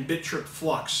Fate, and Bit Trip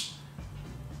Flux.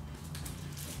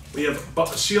 We have a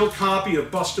sealed copy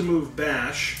of Bust-A-Move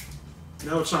Bash.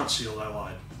 No, it's not sealed, I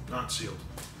lied. Not sealed.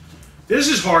 This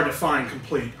is hard to find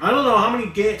complete. I don't know how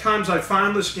many times I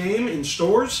found this game in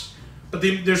stores, but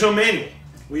there's no manual.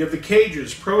 We have the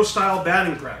Cages Pro Style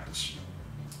Batting Practice.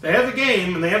 They have the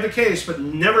game and they have the case, but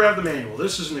never have the manual.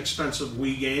 This is an expensive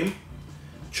Wii game.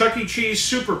 Chuck E. Cheese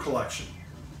Super Collection.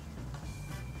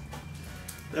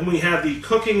 Then we have the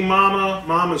Cooking Mama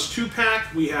Mama's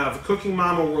 2-pack. We have Cooking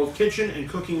Mama World Kitchen and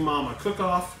Cooking Mama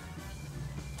Cook-Off.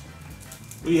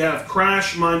 We have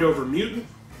Crash Mind Over Mutant.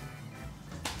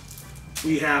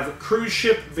 We have cruise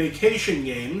ship vacation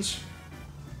games.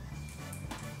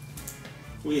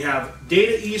 We have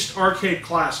Data East Arcade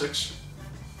Classics.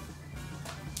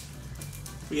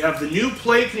 We have the new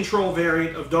play control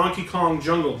variant of Donkey Kong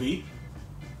Jungle Beat.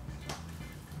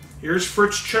 Here's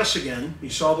Fritz Chess again. You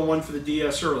saw the one for the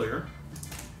DS earlier.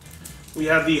 We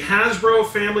have the Hasbro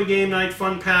Family Game Night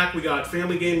Fun Pack. We got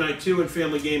Family Game Night 2 and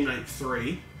Family Game Night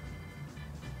 3.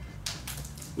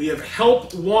 We have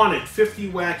Help Wanted,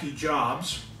 50 Wacky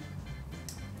Jobs.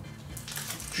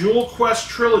 Jewel Quest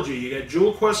Trilogy. You get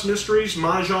Jewel Quest Mysteries,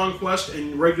 Mahjong Quest,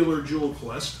 and regular Jewel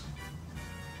Quest.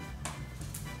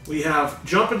 We have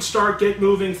Jump and Start, Get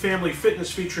Moving, Family Fitness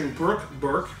featuring Brooke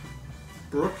Burke.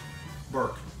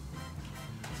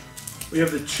 We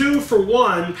have the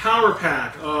 2-for-1 Power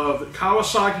Pack of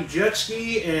Kawasaki Jet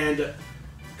Ski and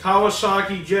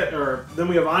Kawasaki Jet, then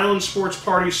we have Island Sports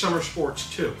Party Summer Sports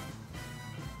 2.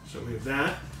 So we have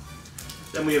that.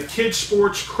 Then we have Kids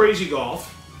Sports Crazy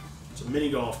Golf. It's a mini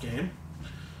golf game.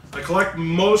 I collect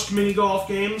most mini golf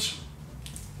games.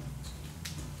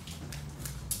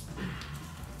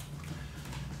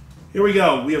 Here we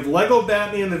go. We have Lego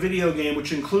Batman the video game,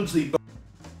 which includes the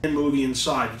Batman movie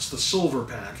inside. It's the silver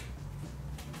pack.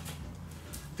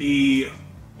 The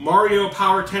Mario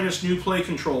Power Tennis new play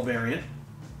control variant.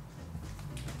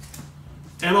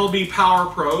 MLB Power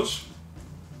Pros.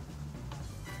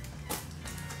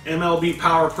 MLB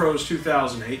Power Pros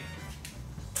 2008.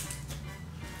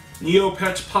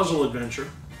 Neopets Puzzle Adventure.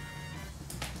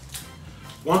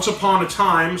 Once Upon a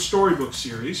Time Storybook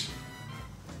Series.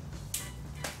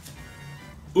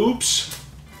 Oops.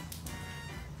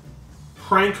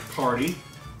 Prank Party.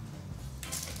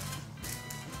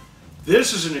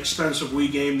 This is an expensive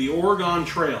Wii game, the Oregon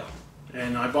Trail.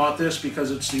 And I bought this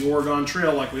because it's the Oregon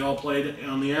Trail like we all played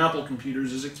on the Apple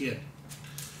computers as a kid.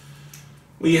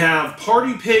 We have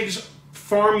Party Pigs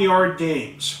Farmyard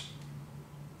Games.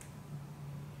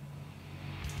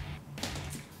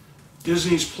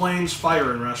 Disney's Planes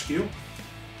Fire and Rescue.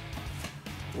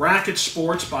 Racket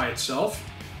Sports by itself.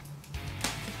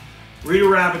 Rita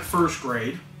Rabbit First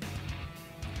Grade.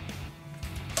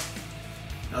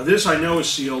 Now this I know is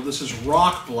sealed. This is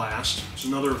Rock Blast. It's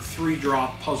another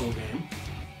 3-drop puzzle game.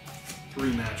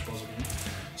 3-match puzzle game.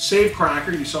 Save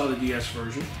Cracker, you saw the DS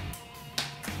version.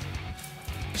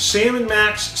 Sam &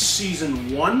 Max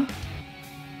Season 1.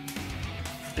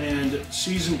 And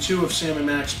Season 2 of Sam &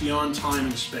 Max Beyond Time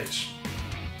and Space.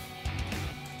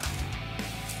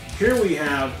 Here we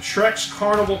have Shrek's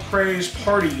Carnival Craze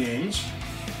Party Games.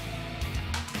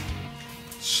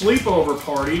 Sleepover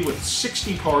Party with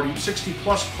 60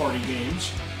 plus party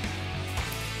games.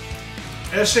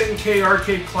 SNK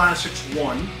Arcade Classics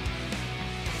 1.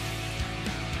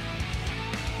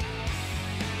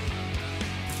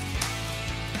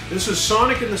 This is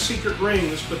Sonic and the Secret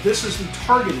Rings, but this is the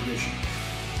Target Edition.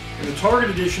 And the Target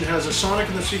Edition has a Sonic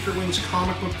and the Secret Rings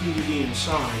comic book DVD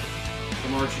inside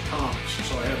from Archie Comics.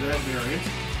 So I have that variant.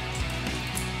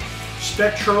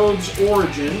 Spectrode's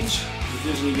Origins, the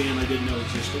Disney game I didn't know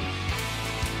existed.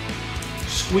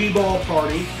 Squeeball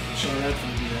Party, you saw that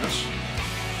from the DS.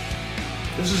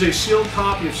 This is a sealed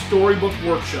copy of Storybook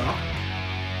Workshop.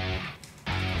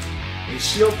 A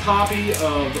sealed copy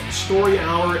of Story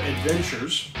Hour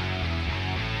Adventures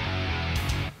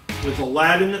with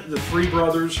Aladdin, the Three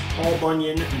Brothers, Paul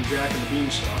Bunyan, and Jack and the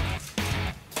Beanstalk.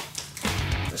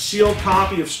 A sealed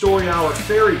copy of Story Hour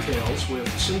Fairy Tales with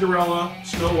Cinderella,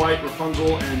 Snow White,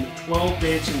 Rapunzel, and 12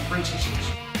 Dancing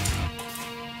Princesses.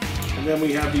 And then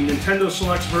we have the Nintendo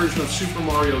Selects version of Super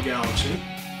Mario Galaxy.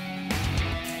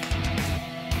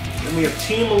 Then we have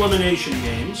Team Elimination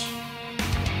games.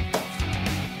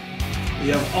 We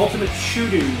have Ultimate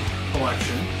Shooting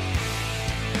Collection.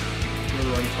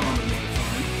 Another uncommon one to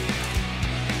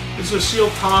find. This is a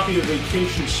sealed copy of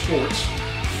Vacation Sports.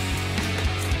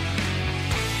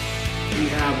 We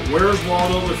have Where's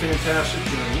Waldo? The Fantastic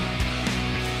Journey.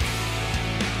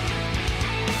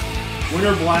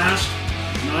 Winter Blast,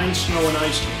 9 Snow and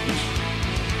Ice games.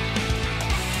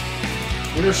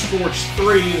 Winter Sports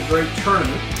 3, The Great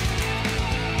Tournament.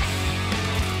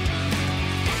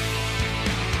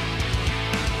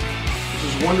 This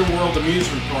is Wonder World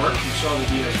Amusement Park. You saw the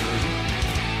DS version.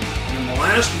 And then the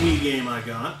last Wii game I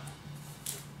got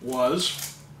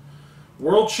was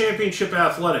World Championship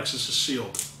Athletics. This is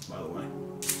sealed, by the way.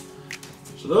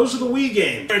 So those are the Wii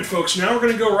games. Alright folks, now we're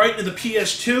going to go right into the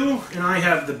PS2, and I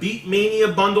have the Beat Mania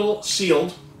bundle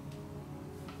sealed.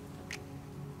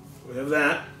 We have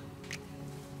that.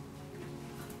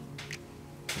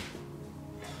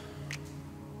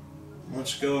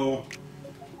 Let's go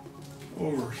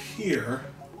over here.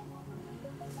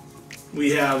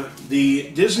 we have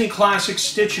the Disney Classic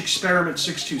Stitch Experiment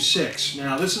 626.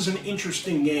 Now, this is an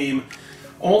interesting game,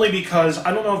 only because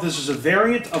I don't know if this is a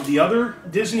variant of the other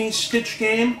Disney Stitch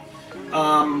game,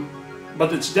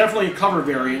 but it's definitely a cover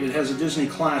variant. It has a Disney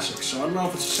Classic, so I don't know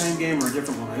if it's the same game or a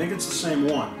different one. I think it's the same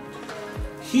one.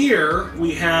 Here,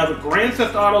 we have Grand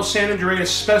Theft Auto San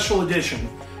Andreas Special Edition,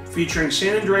 featuring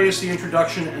San Andreas, the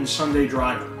Introduction, and Sunday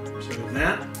Driver. So we have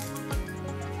that.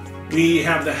 We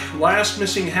have the last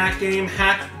missing hack game,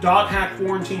 Hack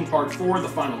Quarantine Part 4, the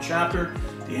final chapter.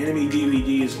 The enemy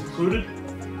DVD is included.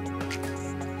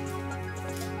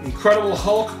 Incredible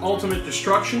Hulk Ultimate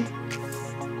Destruction.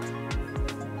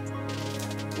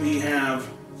 We have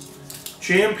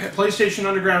PlayStation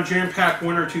Underground Jam Pack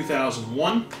Winner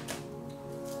 2001.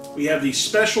 We have the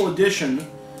Special Edition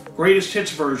Greatest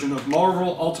Hits version of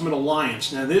Marvel Ultimate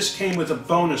Alliance. Now this came with a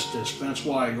bonus disc, that's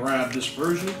why I grabbed this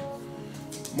version.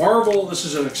 Marvel, this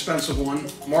is an expensive one,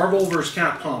 Marvel vs.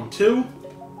 Capcom 2.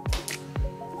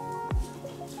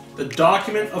 The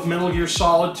Document of Metal Gear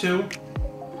Solid 2.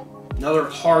 Another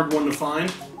hard one to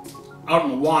find, out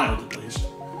in the wild at least.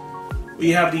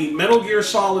 We have the Metal Gear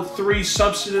Solid 3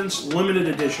 Substance Limited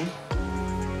Edition.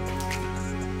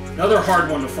 Another hard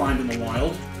one to find in the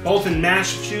wild. Both in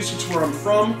Massachusetts, where I'm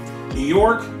from, New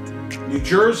York, New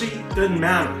Jersey, doesn't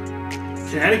matter.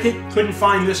 Connecticut, couldn't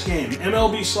find this game.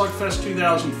 MLB Slugfest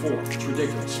 2004. It's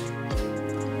ridiculous.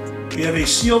 We have a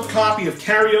sealed copy of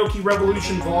Karaoke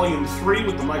Revolution Volume 3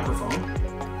 with the microphone.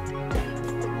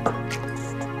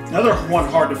 Another one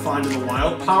hard to find in the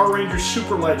wild, Power Rangers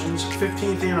Super Legends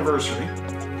 15th Anniversary.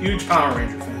 Huge Power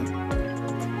Ranger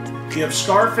fan. We have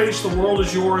Scarface The World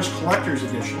Is Yours Collector's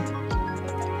Edition.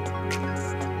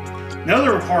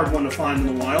 Another hard one to find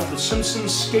in the wild, The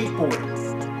Simpsons Skateboarding.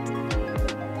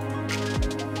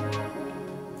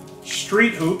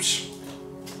 Street Hoops.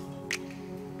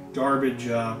 Garbage,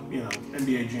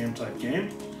 NBA Jam type game.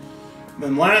 And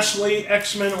then lastly,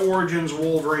 X-Men Origins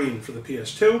Wolverine for the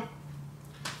PS2.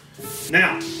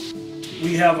 Now,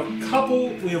 we have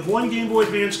one Game Boy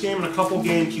Advance game and a couple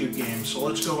GameCube games, so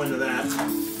let's go into that.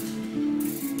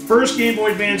 First Game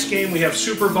Boy Advance game, we have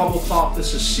Super Bubble Pop.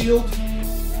 This is sealed.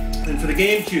 And for the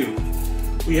GameCube,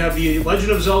 we have the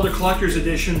Legend of Zelda Collector's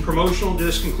Edition. Promotional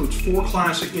disc includes 4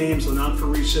 classic games, though not for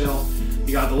resale.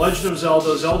 You got The Legend of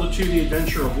Zelda, Zelda 2, The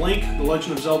Adventure of Link, The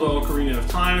Legend of Zelda Ocarina of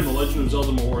Time, and The Legend of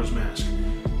Zelda Majora's Mask.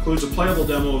 Includes a playable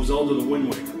demo of Zelda the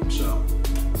Wind Waker. So,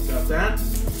 got that.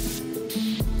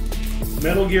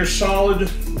 Metal Gear Solid,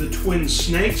 The Twin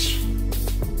Snakes.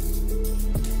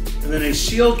 And then a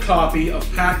sealed copy of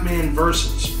Pac-Man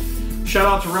Versus. Shout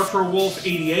out to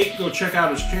RetroWolf88. Go check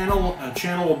out his channel.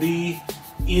 Channel will be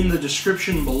in the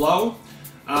description below.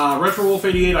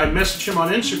 RetroWolf88, I messaged him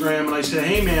on Instagram and I said,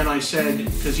 hey man, I said,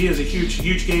 because he is a huge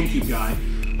GameCube guy,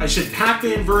 I said,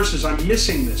 Pac-Man Versus, I'm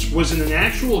missing this. Was it an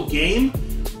actual game?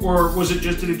 Or was it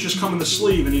did it just come in the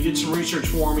sleeve? And he did some research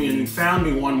for me and he found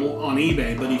me one on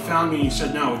eBay, but he found me and he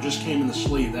said, no, it just came in the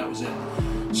sleeve, that was it.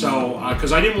 So,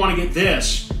 because I didn't want to get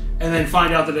this and then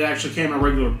find out that it actually came in a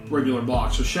regular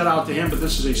box. So shout out to him, but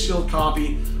this is a sealed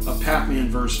copy of Pac-Man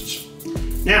Versus.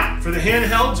 Now, for the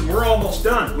handhelds, and we're almost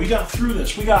done. We got through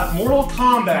this. We got Mortal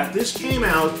Kombat. This came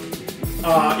out.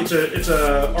 It's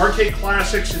a arcade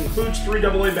classics. Includes 3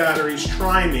 AA batteries.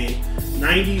 Try Me.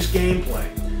 90s gameplay.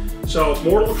 So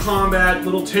Mortal Kombat,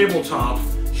 little tabletop.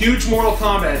 Huge Mortal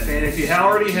Kombat fan. If you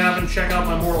already haven't, check out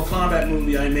my Mortal Kombat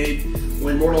movie I made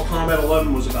when Mortal Kombat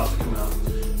 11 was about to come out.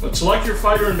 But select your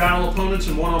fighter and battle opponents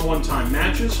in one-on-one time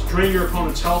matches. Drain your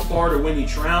opponent's health bar to win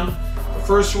each round. The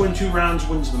first to win 2 rounds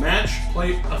wins the match.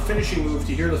 Play a finishing move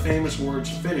to hear the famous words,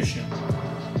 finish him.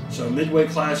 So Midway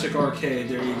Classic Arcade,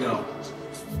 there you go.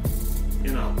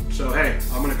 You know, so hey,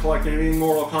 I'm going to collect any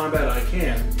Mortal Kombat I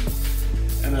can.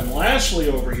 And then lastly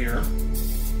over here,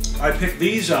 I picked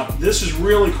these up. This is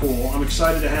really cool. I'm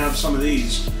excited to have some of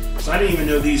these, because I didn't even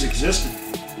know these existed.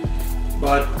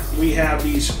 But we have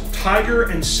these Tiger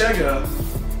and Sega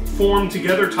formed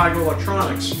together, Tiger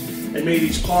Electronics, and made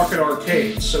these pocket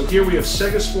arcades. So here we have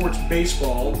Sega Sports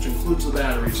Baseball, which includes the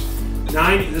batteries.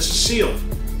 This is sealed.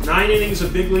 9 innings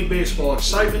of big league baseball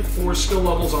excitement, 4 skill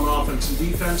levels on offense and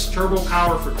defense, turbo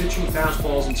power for pitching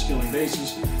fastballs and stealing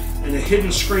bases, and a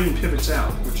hidden screen pivots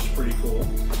out, which is pretty cool.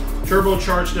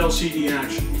 Turbocharged LCD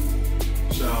action.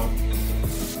 So,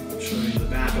 I'll show you the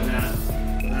back of that.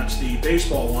 And that's the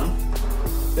baseball one.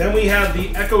 Then we have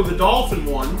the Echo the Dolphin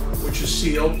one, which is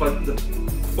sealed, but the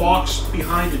box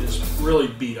behind it is really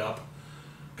beat up.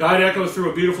 Guide Echo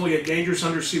through a beautiful yet dangerous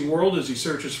undersea world as he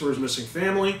searches for his missing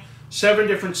family. 7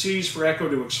 different seas for Echo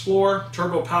to explore.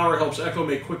 Turbo power helps Echo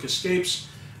make quick escapes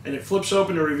and it flips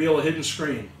open to reveal a hidden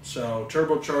screen. So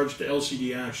turbocharged to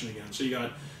LCD action again. So you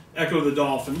got Echo the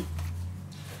Dolphin.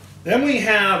 Then we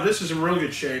have, this is in real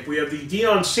good shape, we have the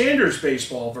Deion Sanders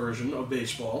baseball version of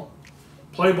baseball.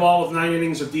 Play ball with 9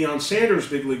 innings of Deion Sanders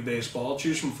Big League Baseball.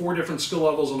 Choose from 4 different skill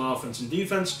levels on offense and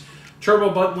defense.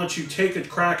 Turbo button lets you take a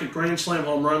crack at grand slam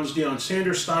home runs Deion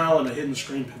Sanders style, and a hidden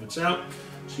screen pivots out.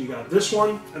 So you got this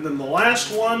one. And then the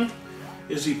last one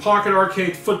is the Pocket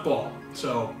Arcade Football.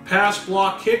 So pass,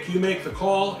 block, kick, you make the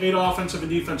call. 8 offensive and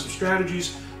defensive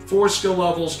strategies. 4 skill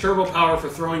levels. Turbo power for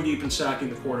throwing deep and sacking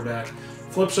the quarterback.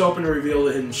 Flips open to reveal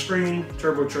the hidden screen.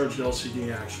 Turbocharged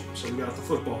LCD action. So we got the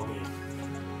football game.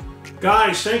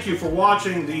 Guys, thank you for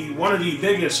watching one of the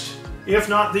biggest, if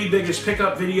not the biggest,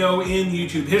 pickup video in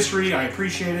YouTube history. I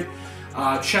appreciate it.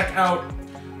 Check out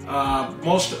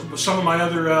some of my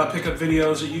other pickup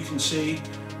videos that you can see.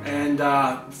 And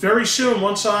very soon,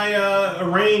 once I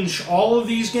arrange all of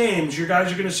these games, you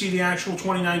guys are going to see the actual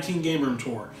 2019 Game Room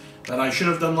Tour that I should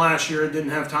have done last year and didn't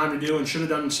have time to do, and should have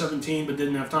done in 17 but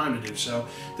didn't have time to do. So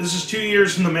this is 2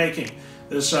 years in the making,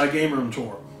 this Game Room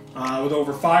Tour. With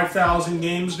over 5,000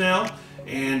 games now,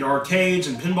 and arcades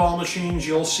and pinball machines,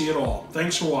 you'll see it all.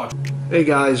 Thanks for watching. Hey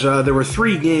guys, there were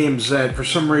 3 games that for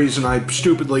some reason I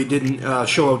stupidly didn't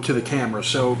show up to the camera.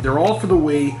 So they're all for the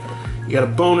Wii. You got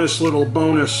a little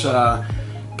bonus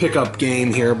pickup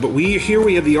game here. But here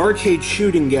we have the arcade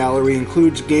shooting gallery,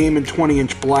 includes game and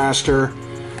 20-inch blaster.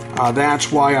 That's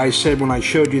why I said when I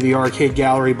showed you the arcade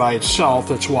gallery by itself,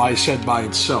 that's why I said by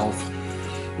itself.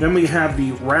 Then we have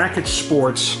the Racket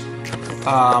Sports,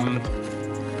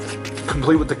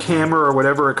 complete with the camera or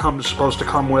whatever it supposed to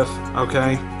come with.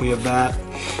 Okay, we have that.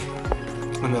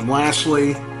 And then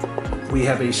lastly, we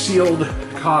have a sealed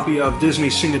copy of Disney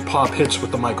Sing It Pop Hits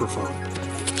with the microphone.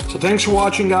 So thanks for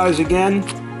watching, guys, again.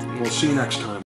 We'll see you next time.